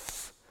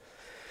live.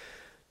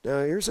 Now,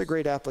 here's a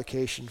great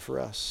application for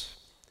us.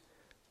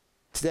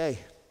 Today,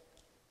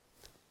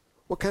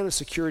 what kind of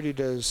security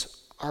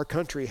does our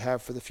country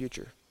have for the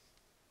future?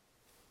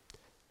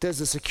 Does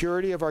the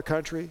security of our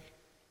country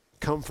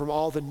come from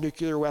all the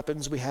nuclear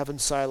weapons we have in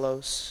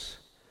silos?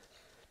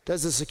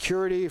 Does the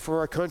security for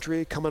our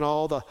country come in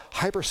all the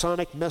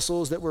hypersonic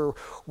missiles that we're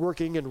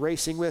working and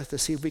racing with to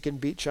see if we can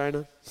beat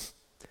China?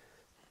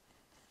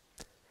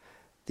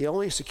 The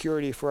only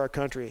security for our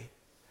country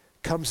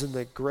comes in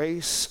the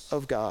grace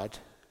of God,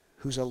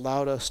 who's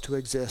allowed us to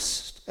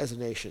exist as a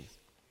nation.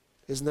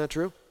 Isn't that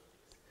true?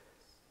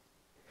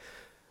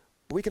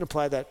 But we can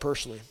apply that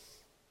personally.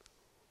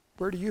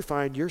 Where do you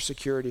find your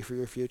security for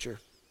your future?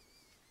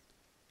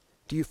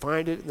 Do you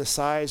find it in the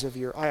size of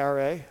your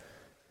IRA?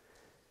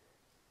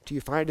 Do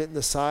you find it in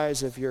the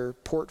size of your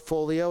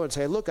portfolio and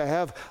say, look, I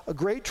have a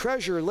great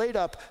treasure laid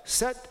up,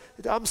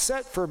 I'm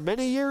set for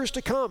many years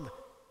to come?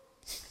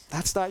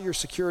 That's not your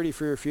security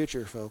for your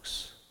future,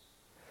 folks.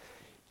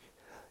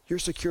 Your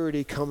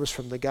security comes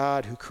from the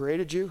God who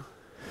created you,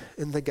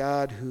 and the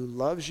God who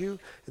loves you,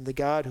 and the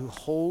God who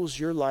holds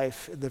your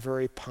life in the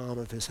very palm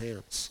of his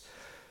hands.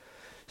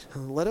 So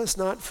let us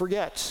not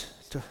forget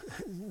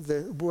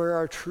where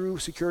our true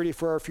security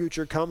for our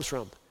future comes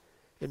from,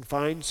 and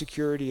find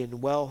security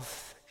in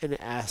wealth and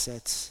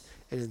assets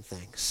and in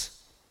things.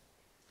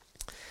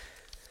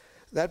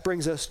 That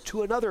brings us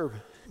to another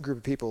group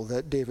of people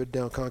that David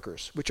now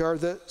conquers, which are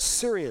the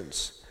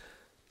Syrians.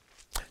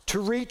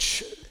 To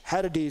reach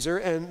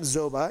Hadadezer and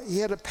Zobah, he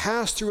had to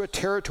pass through a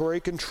territory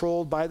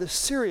controlled by the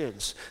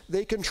Syrians.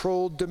 They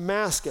controlled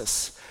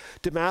Damascus.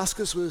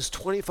 Damascus was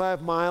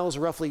 25 miles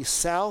roughly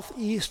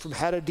southeast from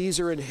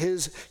Hadadezer and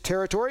his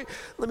territory.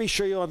 Let me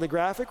show you on the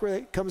graphic where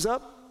it comes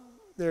up.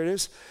 There it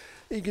is.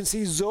 You can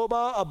see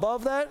Zobah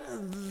above that.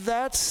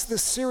 That's the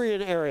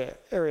Syrian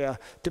area.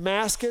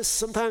 Damascus,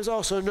 sometimes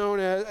also known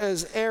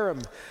as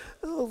Aram.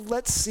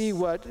 Let's see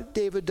what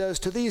David does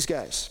to these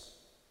guys.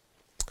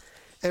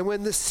 And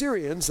when the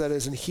Syrians, that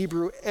is in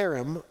Hebrew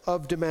Aram,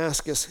 of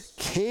Damascus,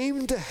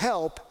 came to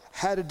help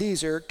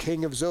Hadadezer,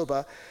 king of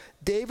Zobah,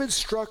 David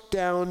struck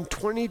down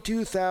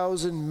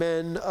 22,000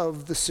 men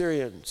of the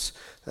Syrians,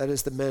 that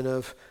is the men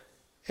of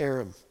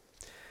Aram.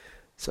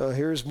 So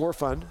here's more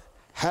fun.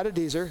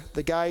 Hadadezer,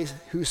 the guy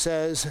who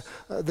says,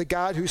 the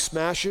God who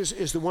smashes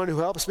is the one who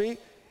helps me,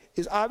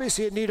 is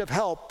obviously in need of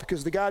help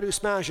because the God who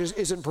smashes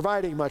isn't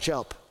providing much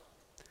help.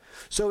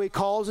 So he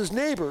calls his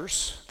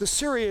neighbors, the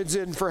Syrians,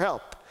 in for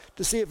help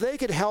to see if they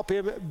could help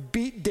him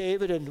beat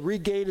David and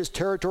regain his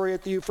territory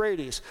at the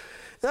Euphrates.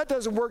 That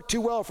doesn't work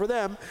too well for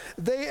them.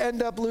 They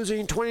end up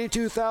losing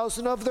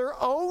 22,000 of their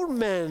own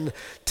men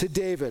to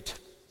David.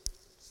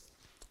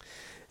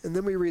 And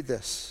then we read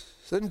this.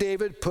 Then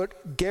David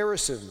put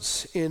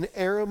garrisons in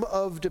Aram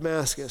of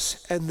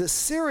Damascus, and the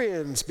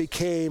Syrians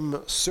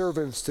became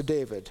servants to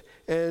David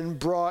and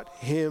brought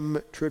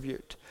him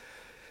tribute.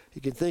 You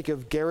can think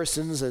of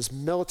garrisons as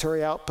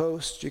military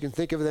outposts. You can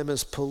think of them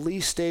as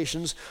police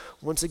stations.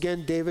 Once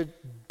again, David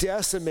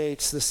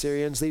decimates the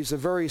Syrians, leaves a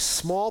very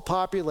small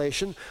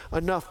population,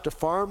 enough to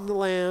farm the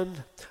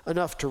land,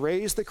 enough to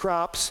raise the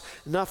crops,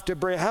 enough to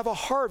have a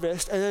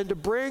harvest, and then to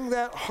bring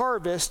that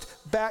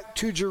harvest back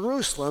to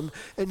Jerusalem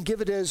and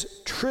give it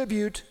as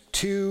tribute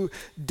to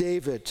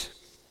David.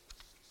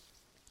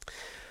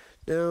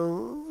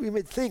 Now, we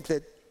may think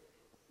that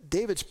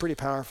David's pretty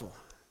powerful.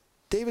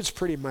 David's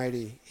pretty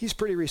mighty. He's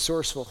pretty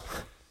resourceful.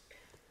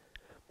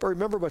 But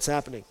remember what's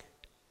happening.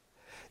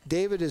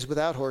 David is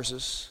without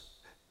horses.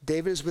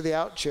 David is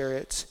without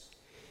chariots.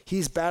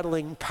 He's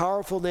battling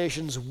powerful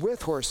nations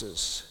with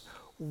horses,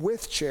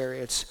 with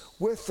chariots,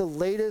 with the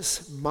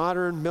latest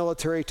modern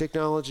military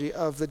technology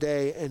of the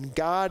day, and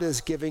God is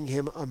giving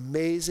him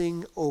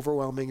amazing,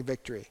 overwhelming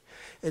victory.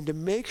 And to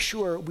make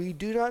sure we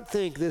do not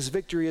think this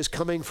victory is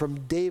coming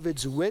from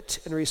David's wit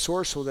and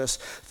resourcefulness,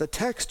 the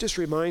text just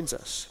reminds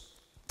us.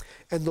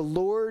 And the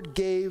Lord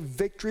gave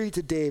victory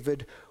to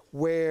David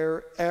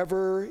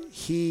wherever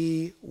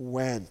he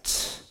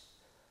went.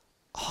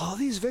 All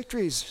these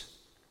victories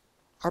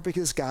are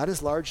because God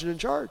is large and in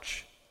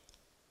charge.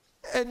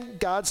 And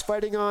God's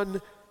fighting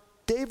on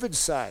David's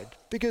side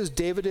because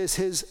David is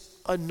his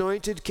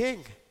anointed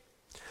king.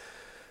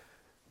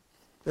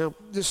 Now,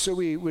 just so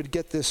we would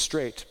get this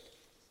straight,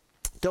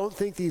 don't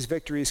think these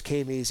victories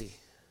came easy.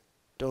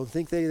 Don't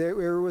think they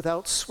were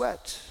without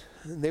sweat.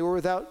 And they were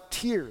without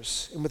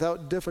tears and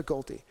without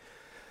difficulty.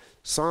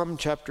 Psalm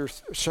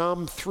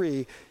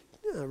 3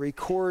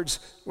 records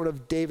one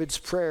of David's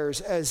prayers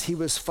as he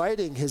was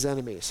fighting his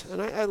enemies.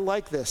 And I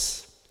like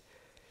this.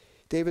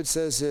 David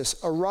says this,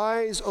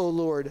 "Arise, O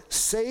Lord,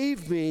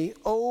 save me,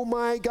 O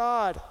my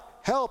God.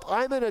 Help,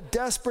 I'm in a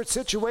desperate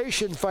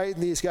situation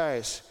fighting these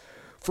guys.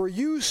 For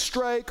you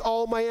strike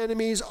all my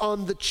enemies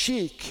on the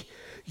cheek.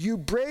 You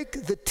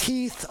break the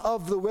teeth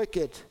of the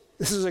wicked."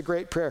 This is a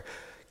great prayer.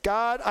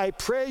 God, I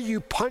pray you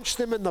punch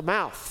them in the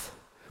mouth.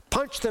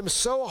 Punch them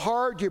so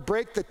hard you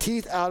break the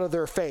teeth out of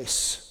their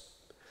face.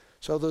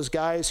 So those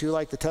guys who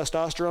like the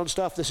testosterone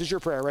stuff, this is your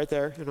prayer right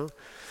there, you know.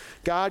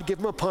 God, give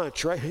them a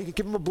punch, right?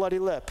 Give them a bloody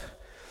lip.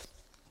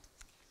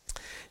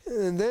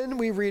 And then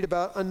we read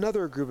about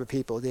another group of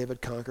people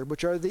David conquered,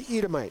 which are the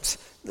Edomites.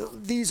 Now,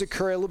 these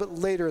occur a little bit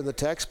later in the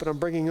text, but I'm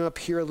bringing them up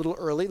here a little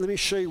early. Let me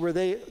show you where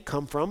they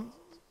come from.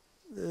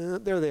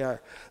 There they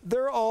are.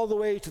 They're all the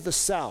way to the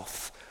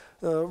south.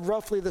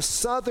 Roughly the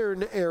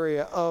southern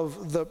area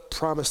of the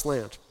promised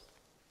land.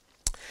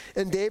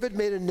 And David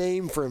made a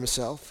name for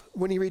himself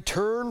when he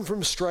returned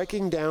from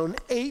striking down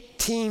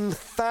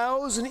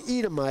 18,000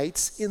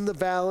 Edomites in the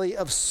Valley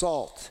of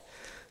Salt.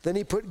 Then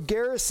he put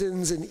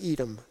garrisons in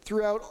Edom.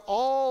 Throughout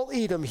all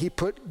Edom he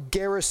put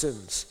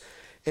garrisons.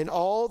 And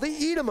all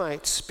the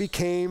Edomites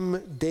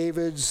became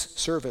David's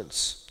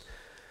servants.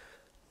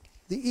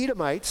 The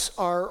Edomites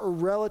are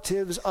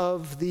relatives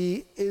of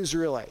the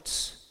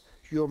Israelites.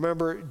 You'll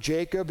remember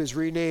Jacob is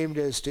renamed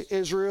as to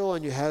Israel,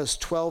 and he has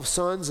 12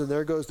 sons, and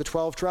there goes the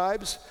 12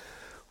 tribes.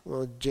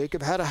 Well,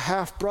 Jacob had a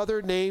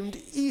half-brother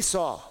named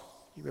Esau.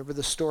 You remember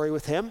the story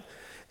with him?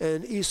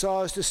 And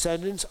Esau's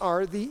descendants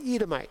are the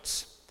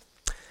Edomites.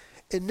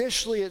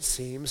 Initially, it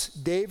seems,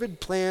 David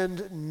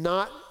planned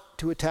not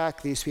to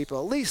attack these people,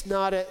 at least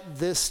not at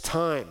this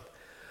time.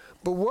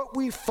 But what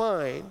we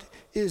find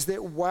is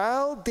that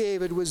while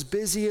David was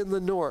busy in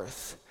the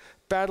north,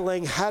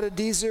 battling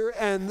Hadadezer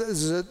and the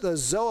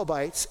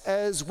Zoabites,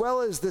 as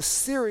well as the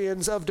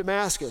Syrians of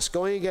Damascus,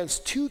 going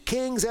against two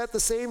kings at the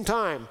same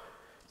time.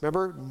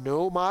 Remember,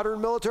 no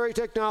modern military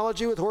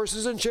technology with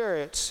horses and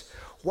chariots.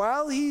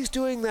 While he's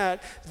doing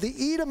that,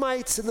 the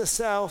Edomites in the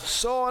south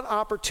saw an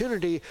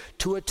opportunity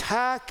to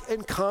attack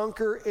and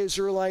conquer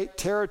Israelite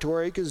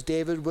territory because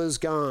David was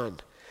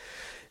gone.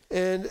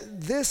 And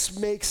this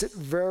makes it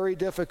very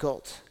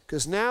difficult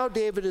because now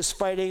David is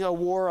fighting a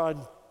war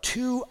on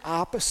two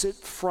opposite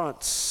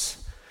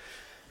fronts.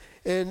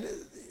 And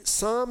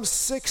Psalm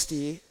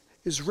 60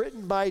 is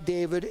written by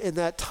David in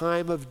that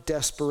time of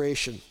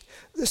desperation.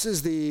 This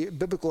is the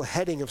biblical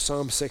heading of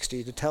Psalm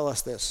 60 to tell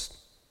us this.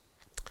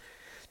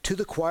 To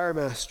the choir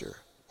master,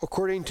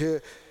 according to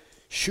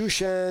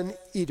Shushan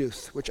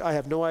Eduth, which I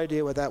have no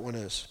idea what that one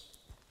is.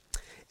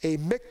 A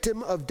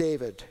Miktam of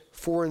David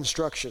for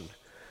instruction.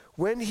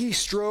 When he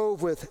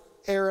strove with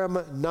Aram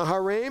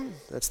Naharaim,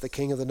 that's the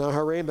king of the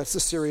Naharaim, that's the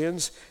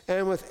Syrians,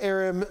 and with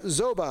Aram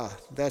Zobah,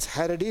 that's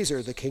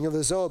Hadadezer, the king of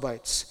the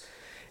Zoabites.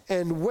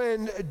 And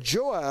when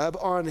Joab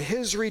on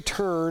his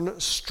return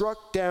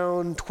struck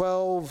down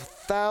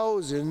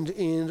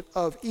 12,000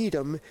 of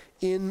Edom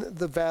in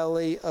the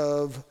valley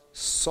of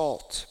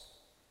Salt.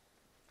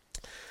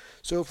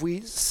 So if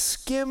we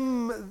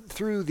skim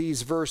through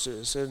these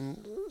verses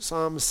in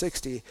Psalm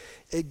 60,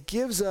 it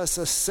gives us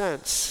a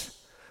sense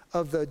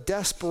of the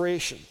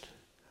desperation,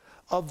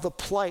 of the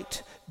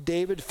plight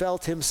David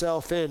felt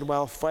himself in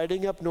while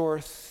fighting up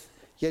north,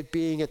 yet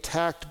being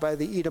attacked by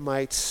the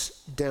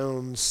Edomites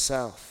down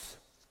south.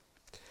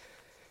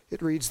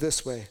 It reads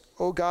this way,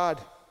 "O God,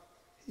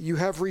 you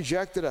have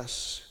rejected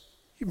us.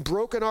 You've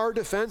broken our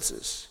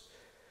defenses.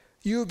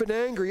 You have been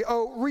angry.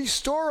 Oh,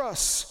 restore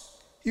us.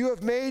 You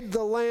have made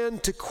the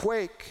land to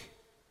quake.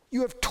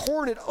 You have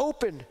torn it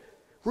open.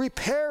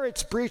 Repair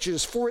its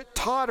breaches, for it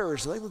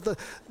totters." Like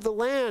the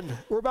land,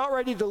 we're about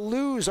ready to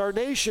lose our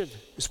nation,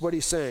 is what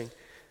he's saying.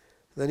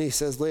 Then he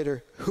says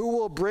later, "Who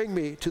will bring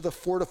me to the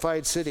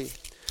fortified city?"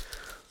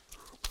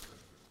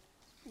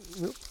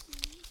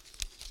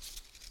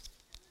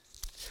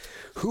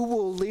 Who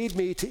will lead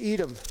me to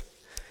Edom?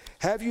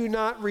 Have you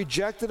not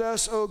rejected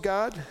us, O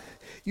God?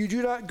 You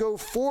do not go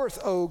forth,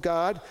 O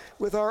God,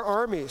 with our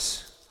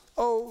armies.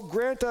 Oh,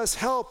 grant us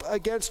help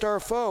against our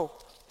foe.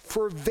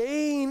 For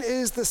vain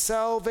is the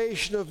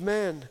salvation of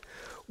men.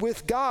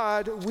 With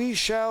God we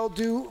shall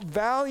do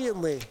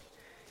valiantly.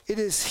 It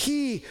is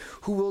He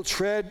who will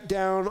tread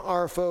down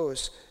our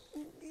foes.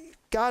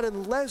 God,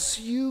 unless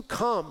you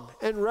come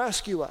and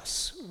rescue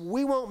us,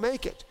 we won't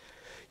make it.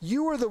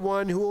 You are the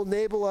one who will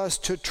enable us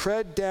to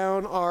tread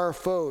down our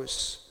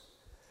foes.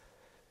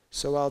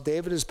 So while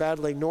David is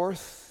battling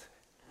north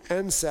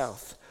and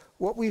south,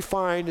 what we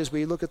find as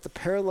we look at the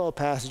parallel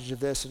passage of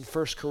this in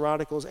 1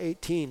 Chronicles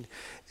 18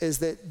 is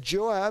that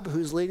Joab,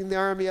 who's leading the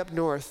army up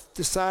north,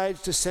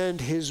 decides to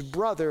send his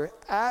brother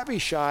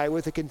Abishai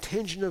with a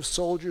contingent of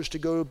soldiers to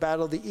go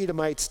battle the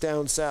Edomites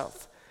down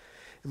south.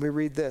 And we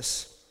read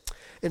this.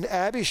 And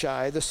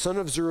Abishai, the son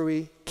of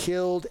Zeruiah,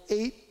 killed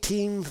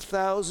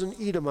 18,000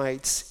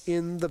 Edomites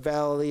in the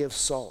valley of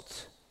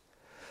Salt.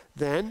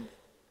 Then,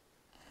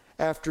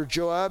 after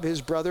Joab,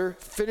 his brother,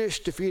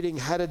 finished defeating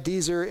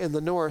Hadadezer in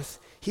the north,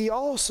 he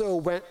also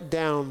went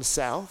down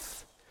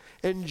south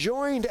and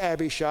joined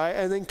Abishai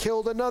and then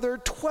killed another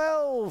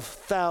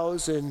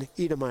 12,000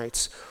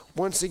 Edomites,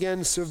 once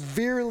again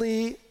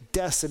severely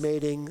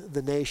decimating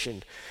the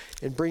nation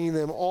and bringing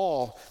them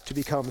all to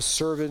become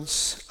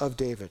servants of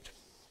David.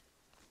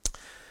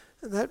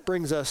 And that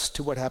brings us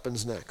to what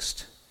happens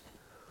next,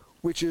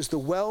 which is the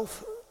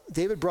wealth.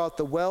 David brought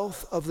the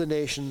wealth of the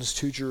nations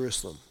to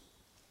Jerusalem.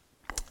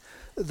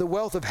 The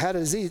wealth of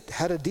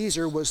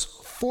Hadadezer was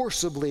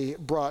forcibly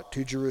brought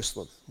to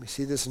Jerusalem. We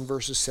see this in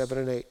verses 7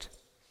 and 8.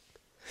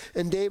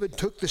 And David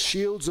took the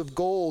shields of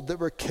gold that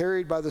were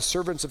carried by the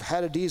servants of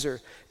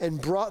Hadadezer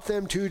and brought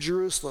them to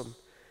Jerusalem.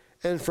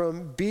 And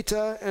from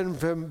Beta and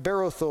from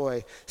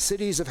Berothoi,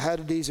 cities of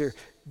Hadadezer,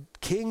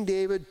 King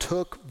David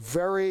took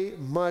very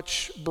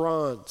much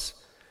bronze.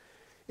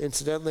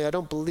 Incidentally, I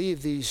don't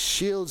believe these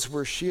shields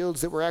were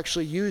shields that were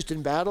actually used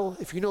in battle.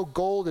 If you know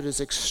gold, it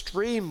is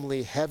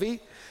extremely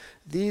heavy.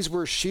 These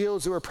were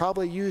shields that were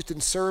probably used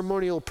in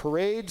ceremonial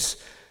parades.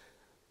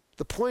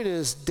 The point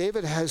is,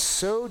 David has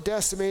so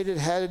decimated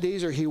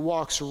Hadadezer, he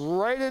walks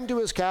right into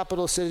his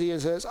capital city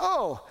and says,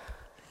 "Oh,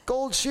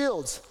 gold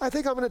shields. I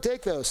think I'm going to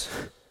take those."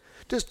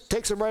 Just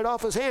takes them right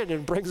off his hand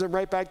and brings them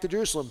right back to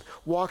Jerusalem.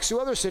 Walks to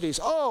other cities.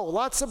 "Oh,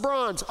 lots of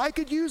bronze. I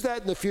could use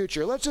that in the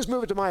future. Let's just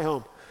move it to my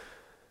home."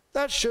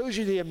 That shows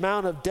you the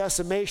amount of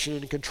decimation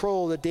and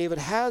control that David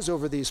has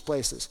over these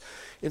places.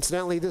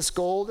 Incidentally, this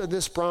gold and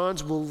this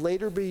bronze will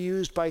later be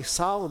used by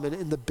Solomon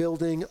in the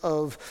building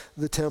of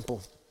the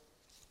temple.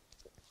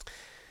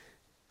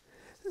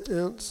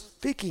 Now,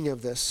 speaking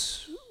of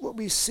this, what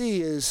we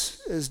see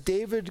is as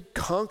David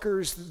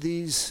conquers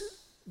these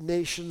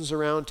nations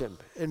around him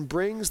and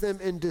brings them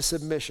into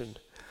submission,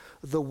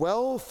 the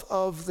wealth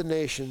of the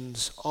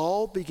nations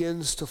all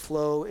begins to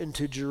flow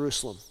into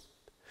Jerusalem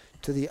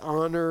to the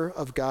honor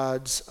of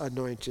God's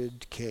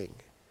anointed king.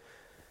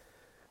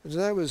 As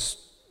I was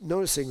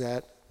noticing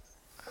that,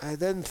 I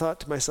then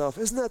thought to myself,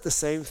 isn't that the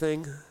same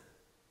thing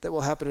that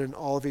will happen in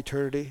all of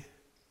eternity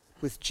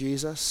with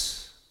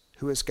Jesus,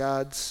 who is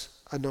God's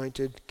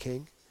anointed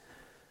king?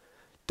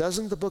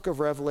 Doesn't the book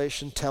of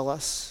Revelation tell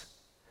us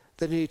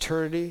that in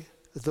eternity,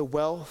 the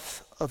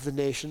wealth of the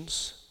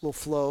nations will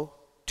flow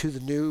to the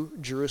new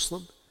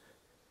Jerusalem?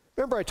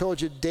 Remember, I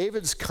told you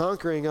David's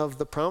conquering of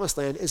the promised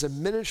land is a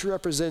miniature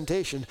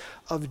representation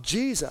of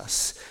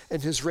Jesus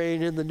and his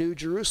reign in the new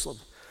Jerusalem.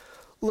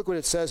 Look what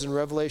it says in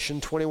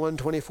Revelation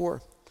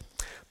 21:24.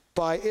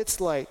 By its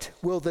light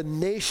will the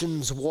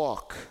nations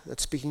walk.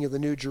 That's speaking of the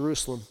new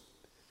Jerusalem.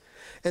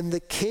 And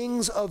the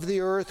kings of the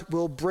earth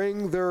will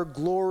bring their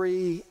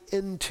glory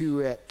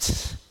into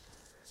it.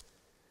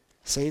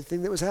 Same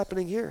thing that was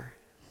happening here.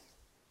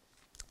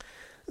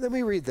 And then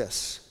we read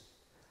this.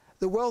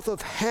 The wealth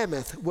of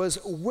Hamath was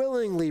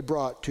willingly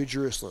brought to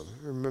Jerusalem.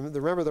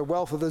 Remember, the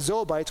wealth of the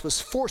Zobites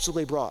was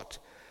forcibly brought.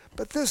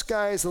 But this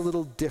guy is a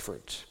little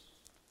different.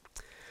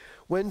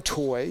 When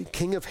Toi,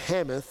 king of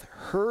Hamath,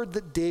 heard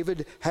that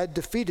David had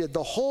defeated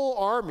the whole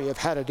army of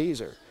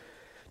Hadadezer,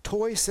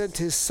 Toi sent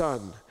his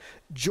son,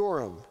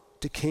 Joram,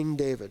 to King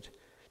David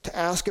to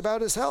ask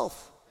about his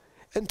health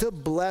and to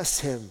bless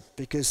him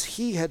because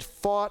he had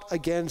fought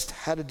against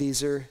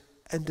Hadadezer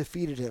and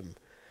defeated him.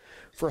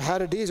 For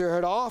Hadadezer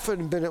had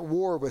often been at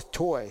war with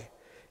Toi,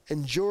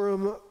 and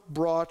Joram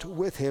brought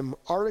with him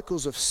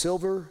articles of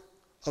silver,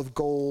 of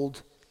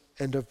gold,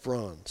 and of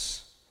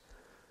bronze.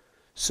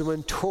 So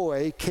when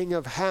Toi, king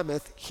of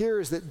Hamath,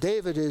 hears that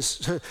David is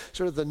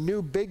sort of the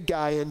new big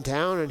guy in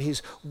town and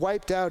he's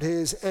wiped out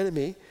his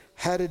enemy,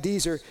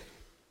 Hadadezer,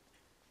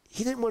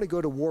 he didn't want to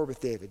go to war with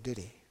David, did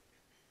he?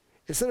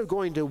 Instead of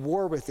going to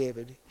war with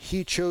David,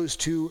 he chose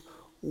to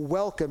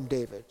welcome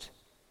David.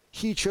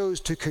 He chose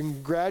to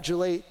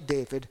congratulate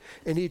David,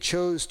 and he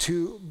chose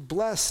to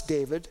bless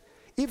David,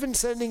 even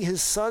sending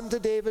his son to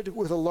David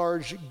with a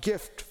large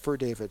gift for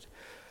David.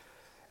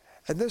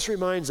 And this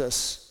reminds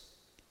us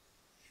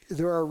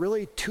there are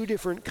really two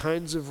different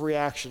kinds of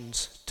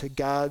reactions to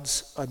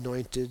God's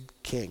anointed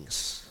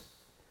kings.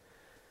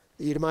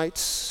 The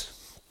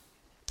Edomites,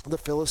 the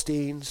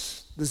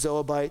Philistines, the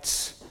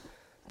Zobites,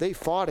 they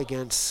fought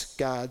against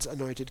God's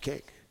anointed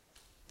king.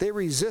 They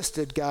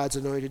resisted God's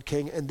anointed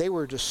king, and they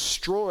were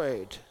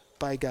destroyed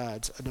by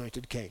God's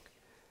anointed king.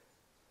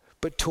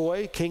 But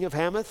Toi, king of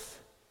Hamath,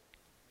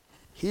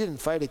 he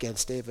didn't fight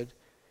against David.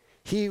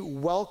 He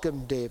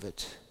welcomed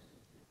David.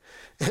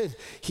 And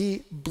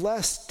he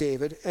blessed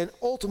David, and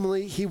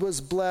ultimately he was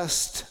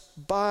blessed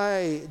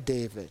by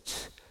David.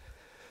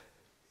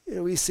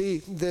 We see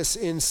this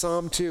in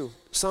Psalm 2.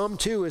 Psalm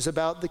 2 is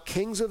about the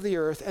kings of the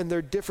earth and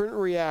their different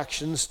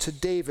reactions to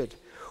David.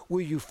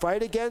 Will you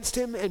fight against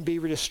him and be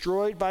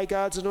destroyed by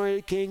God's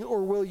anointed king,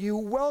 or will you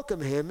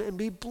welcome him and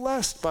be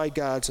blessed by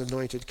God's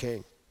anointed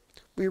king?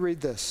 We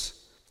read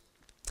this.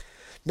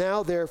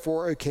 Now,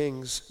 therefore, O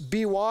kings,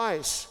 be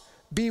wise,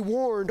 be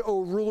warned,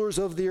 O rulers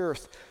of the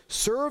earth.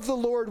 Serve the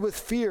Lord with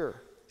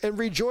fear and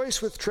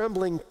rejoice with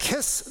trembling.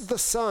 Kiss the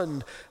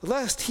Son,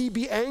 lest he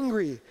be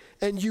angry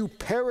and you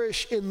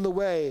perish in the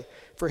way,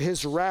 for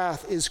his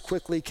wrath is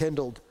quickly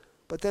kindled.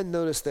 But then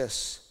notice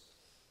this.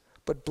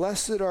 But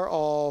blessed are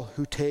all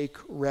who take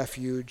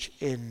refuge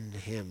in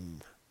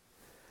him.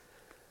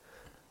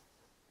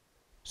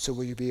 So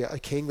will you be a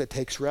king that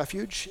takes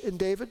refuge in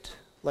David,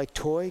 like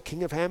Toi,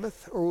 king of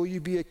Hamath? Or will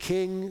you be a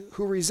king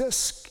who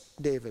resists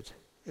David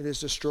and is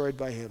destroyed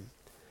by him?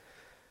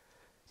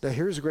 Now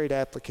here's a great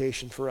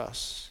application for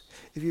us.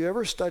 If you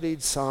ever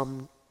studied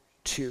Psalm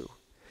 2,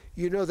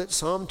 you know that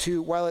Psalm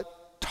 2, while it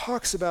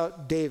talks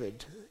about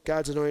David,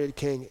 God's anointed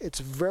king, it's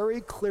very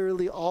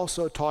clearly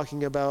also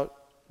talking about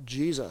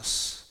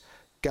Jesus,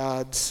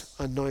 God's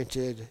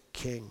anointed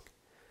king.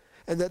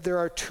 And that there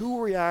are two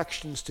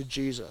reactions to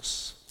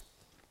Jesus.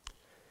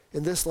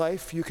 In this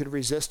life, you can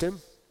resist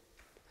him.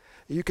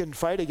 You can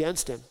fight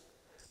against him.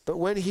 But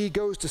when he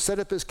goes to set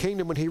up his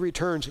kingdom, when he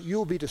returns,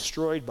 you'll be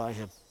destroyed by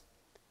him.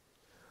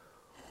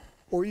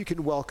 Or you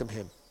can welcome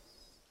him.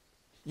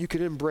 You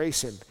can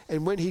embrace him.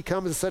 And when he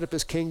comes to set up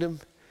his kingdom,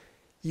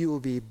 you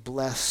will be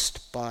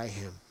blessed by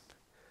him.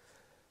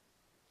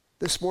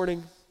 This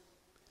morning,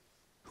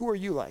 who are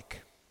you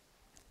like?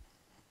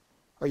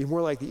 Are you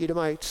more like the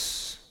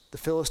Edomites, the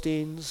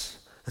Philistines,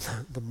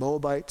 the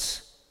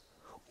Moabites?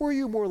 Or are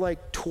you more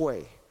like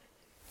Toi,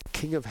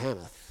 king of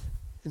Hamath?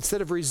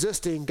 Instead of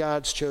resisting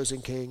God's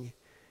chosen king,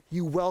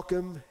 you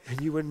welcome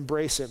and you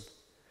embrace him,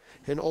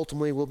 and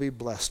ultimately will be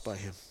blessed by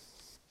him.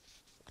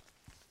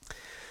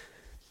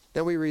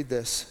 Now we read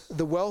this.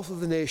 The wealth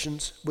of the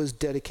nations was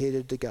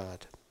dedicated to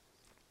God.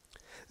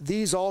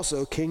 These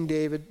also King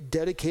David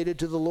dedicated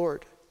to the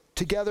Lord,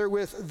 together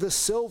with the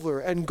silver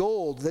and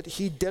gold that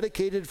he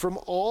dedicated from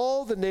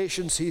all the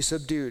nations he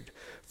subdued,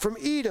 from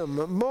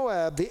Edom,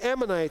 Moab, the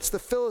Ammonites, the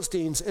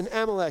Philistines, and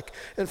Amalek,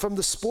 and from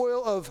the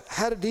spoil of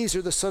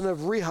Hadadezer, the son of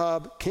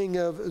Rehob, king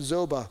of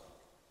Zobah.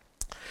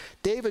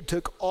 David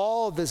took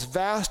all of this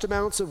vast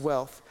amounts of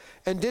wealth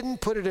and didn't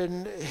put it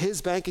in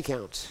his bank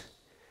account.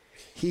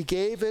 He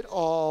gave it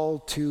all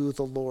to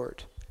the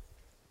Lord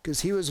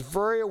because he was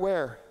very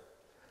aware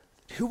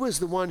who was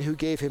the one who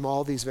gave him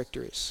all these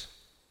victories.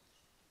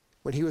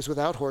 When he was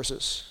without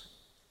horses,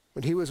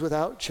 when he was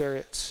without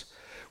chariots,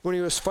 when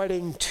he was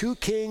fighting two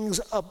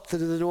kings up to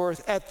the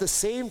north, at the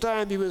same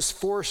time he was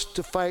forced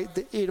to fight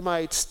the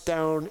Edomites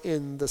down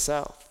in the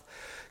south.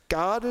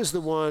 God is the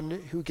one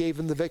who gave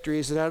him the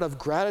victories, and out of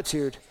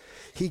gratitude,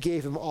 he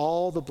gave him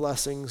all the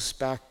blessings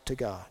back to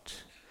God.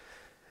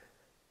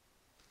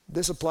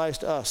 This applies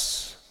to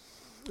us.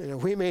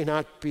 We may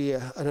not be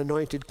an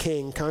anointed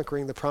king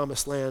conquering the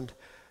promised land,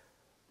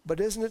 but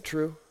isn't it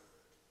true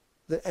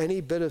that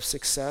any bit of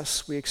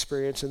success we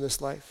experience in this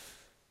life,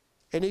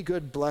 any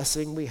good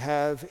blessing we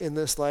have in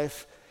this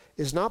life,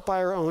 is not by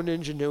our own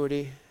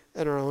ingenuity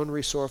and our own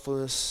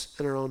resourcefulness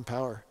and our own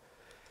power.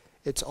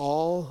 It's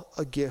all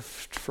a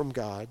gift from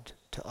God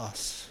to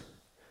us.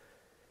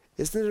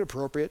 Isn't it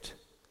appropriate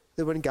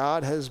that when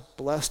God has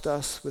blessed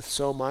us with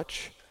so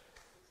much,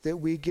 that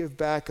we give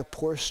back a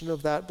portion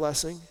of that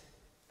blessing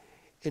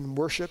in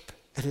worship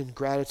and in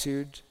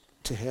gratitude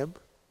to Him?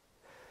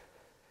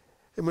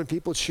 And when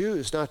people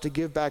choose not to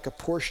give back a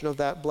portion of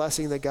that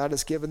blessing that God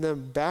has given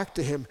them back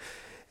to Him,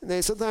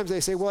 and sometimes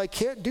they say, well, I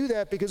can't do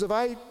that because if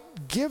I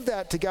give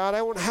that to God,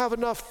 I won't have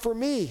enough for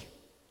me.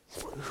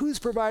 Who's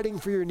providing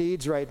for your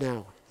needs right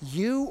now?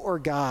 You or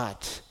God?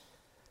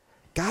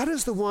 God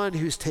is the one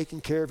who's taking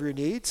care of your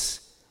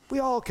needs. We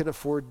all can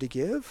afford to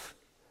give.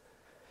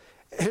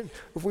 And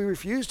if we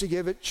refuse to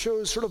give, it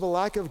shows sort of a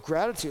lack of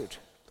gratitude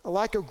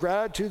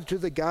to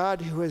the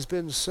God who has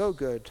been so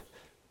good,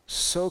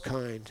 so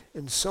kind,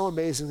 and so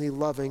amazingly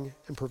loving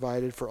and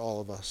provided for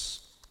all of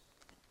us.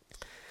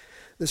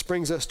 This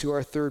brings us to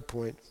our third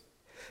point.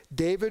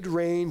 David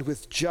reigned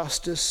with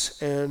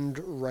justice and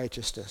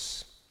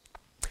righteousness.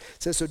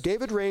 It says, so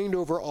David reigned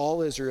over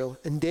all Israel,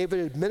 and David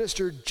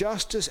administered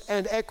justice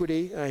and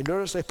equity, and I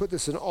noticed I put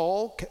this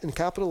in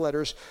capital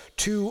letters,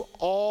 to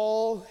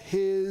all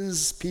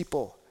his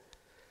people.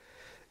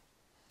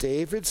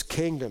 David's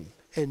kingdom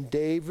and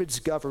David's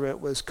government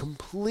was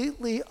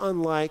completely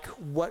unlike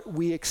what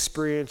we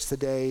experience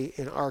today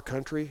in our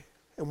country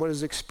and what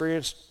is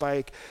experienced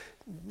by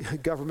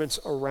governments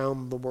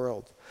around the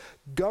world.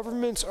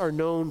 Governments are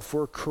known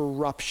for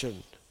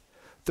corruption.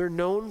 They're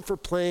known for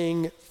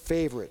playing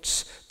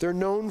favorites. They're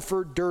known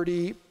for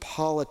dirty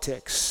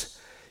politics.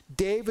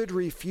 David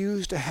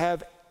refused to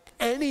have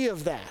any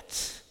of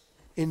that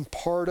in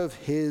part of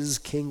his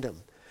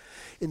kingdom.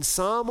 In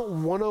Psalm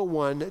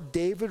 101,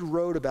 David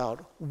wrote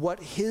about what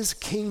his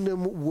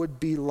kingdom would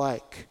be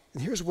like.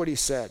 And here's what he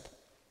said.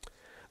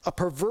 A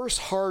perverse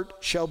heart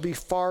shall be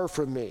far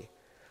from me.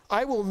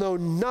 I will know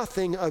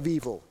nothing of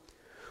evil.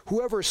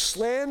 Whoever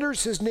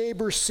slanders his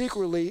neighbor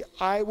secretly,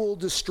 I will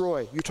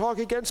destroy. You talk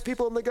against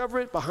people in the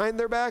government behind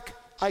their back,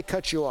 I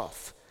cut you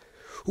off.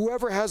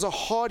 Whoever has a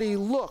haughty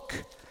look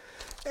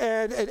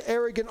and an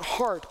arrogant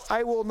heart,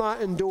 I will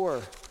not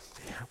endure.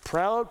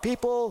 Proud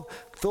people,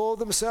 full of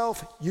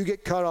themselves, you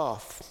get cut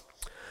off.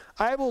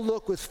 I will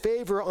look with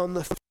favor on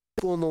the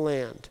people in the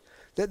land,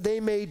 that they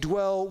may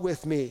dwell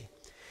with me.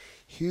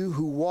 He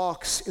who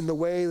walks in the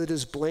way that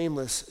is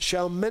blameless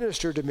shall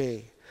minister to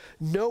me.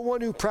 No one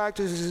who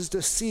practices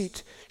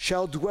deceit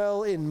shall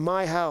dwell in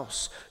my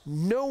house.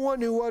 No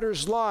one who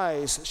utters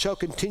lies shall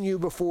continue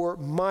before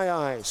my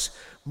eyes.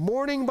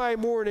 Morning by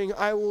morning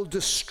I will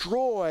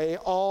destroy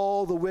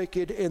all the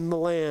wicked in the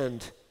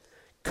land,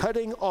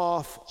 cutting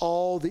off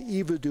all the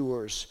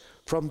evildoers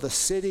from the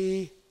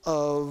city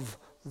of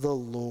the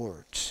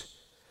Lord.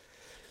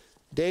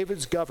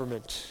 David's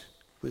government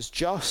was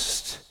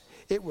just,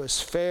 it was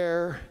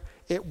fair,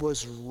 it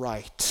was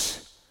right.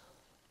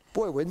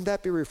 Boy, wouldn't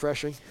that be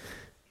refreshing?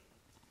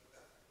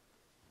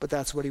 But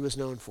that's what he was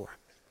known for.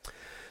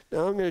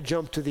 Now I'm going to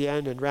jump to the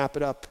end and wrap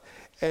it up.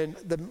 And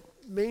the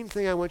main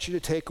thing I want you to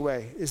take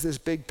away is this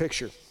big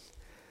picture.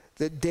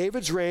 That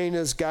David's reign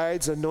as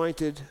God's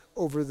anointed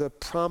over the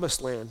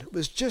promised land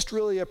was just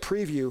really a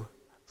preview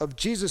of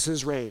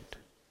Jesus' reign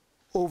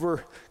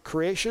over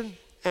creation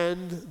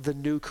and the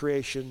new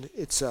creation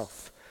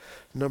itself.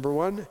 Number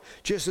one,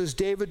 just as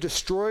David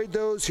destroyed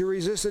those who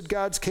resisted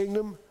God's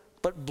kingdom,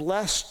 but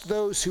blessed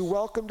those who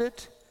welcomed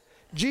it,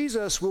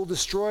 Jesus will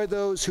destroy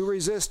those who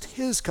resist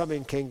his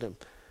coming kingdom,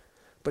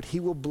 but he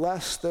will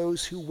bless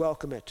those who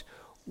welcome it.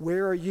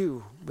 Where are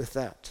you with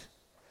that?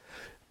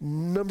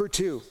 Number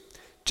two,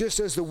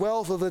 just as the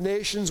wealth of the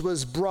nations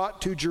was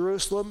brought to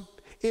Jerusalem,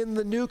 in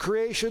the new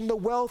creation, the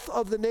wealth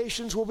of the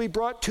nations will be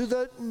brought to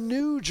the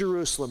new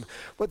Jerusalem.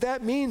 What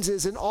that means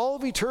is in all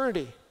of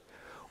eternity,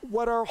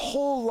 what our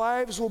whole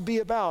lives will be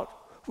about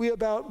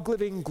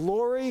giving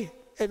glory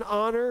and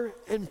honor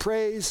and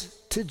praise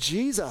to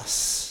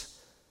Jesus,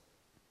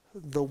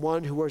 the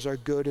one who is our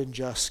good and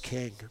just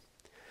King.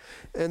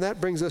 And that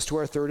brings us to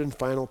our third and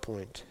final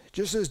point.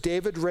 Just as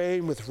David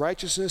reigned with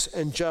righteousness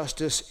and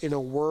justice in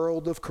a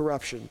world of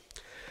corruption,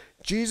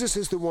 Jesus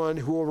is the one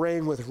who will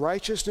reign with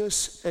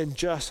righteousness and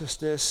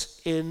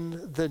justice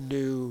in the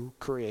new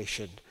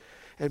creation.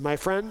 And my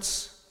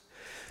friends,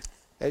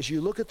 as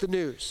you look at the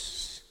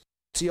news,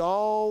 see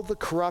all the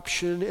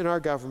corruption in our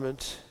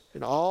government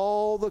and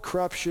all the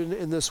corruption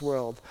in this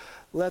world,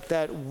 let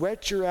that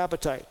whet your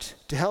appetite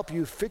to help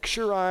you fix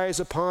your eyes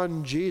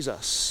upon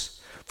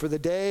Jesus for the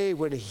day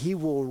when he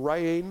will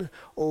reign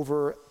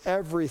over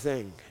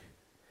everything,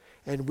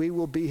 and we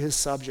will be his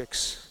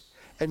subjects,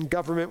 and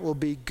government will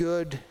be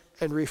good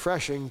and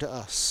refreshing to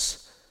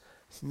us,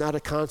 not a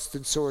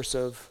constant source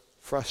of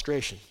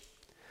frustration.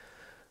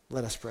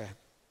 Let us pray.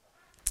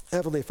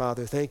 Heavenly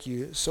Father, thank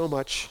you so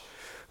much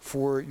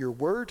for your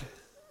word.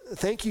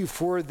 Thank you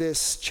for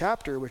this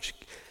chapter, which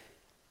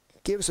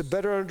gives a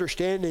better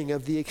understanding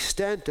of the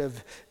extent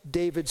of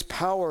David's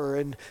power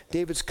and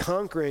David's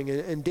conquering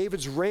and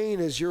David's reign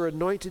as your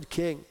anointed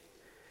king.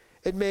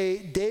 And may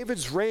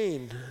David's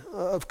reign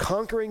of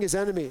conquering his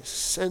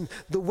enemies and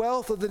the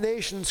wealth of the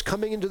nations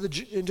coming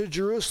into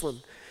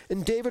Jerusalem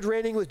and David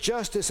reigning with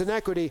justice and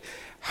equity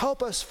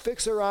help us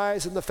fix our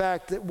eyes on the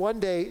fact that one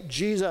day,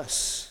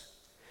 Jesus,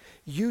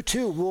 you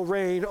too will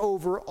reign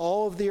over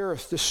all of the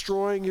earth,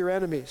 destroying your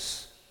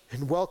enemies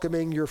and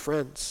welcoming your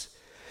friends.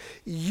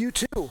 You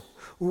too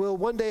will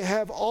one day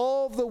have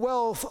all of the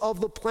wealth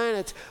of the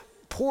planet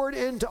poured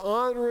into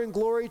honor and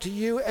glory to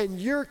you, and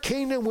your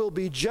kingdom will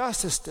be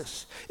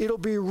justice. It'll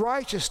be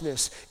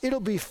righteousness. It'll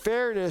be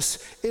fairness.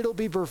 It'll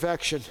be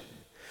perfection.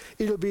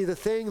 It'll be the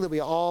thing that we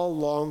all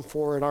long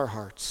for in our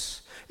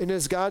hearts. And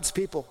as God's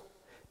people,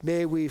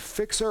 may we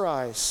fix our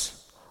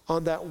eyes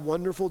on that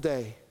wonderful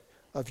day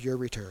of your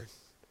return.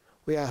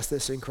 We ask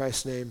this in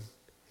Christ's name.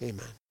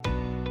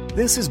 Amen.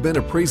 This has been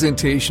a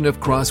presentation of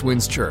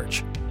Crosswinds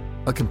Church.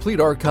 A complete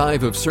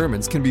archive of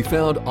sermons can be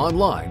found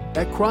online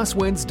at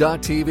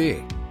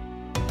crosswinds.tv.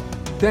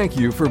 Thank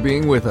you for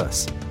being with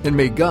us, and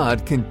may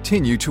God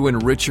continue to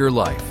enrich your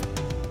life.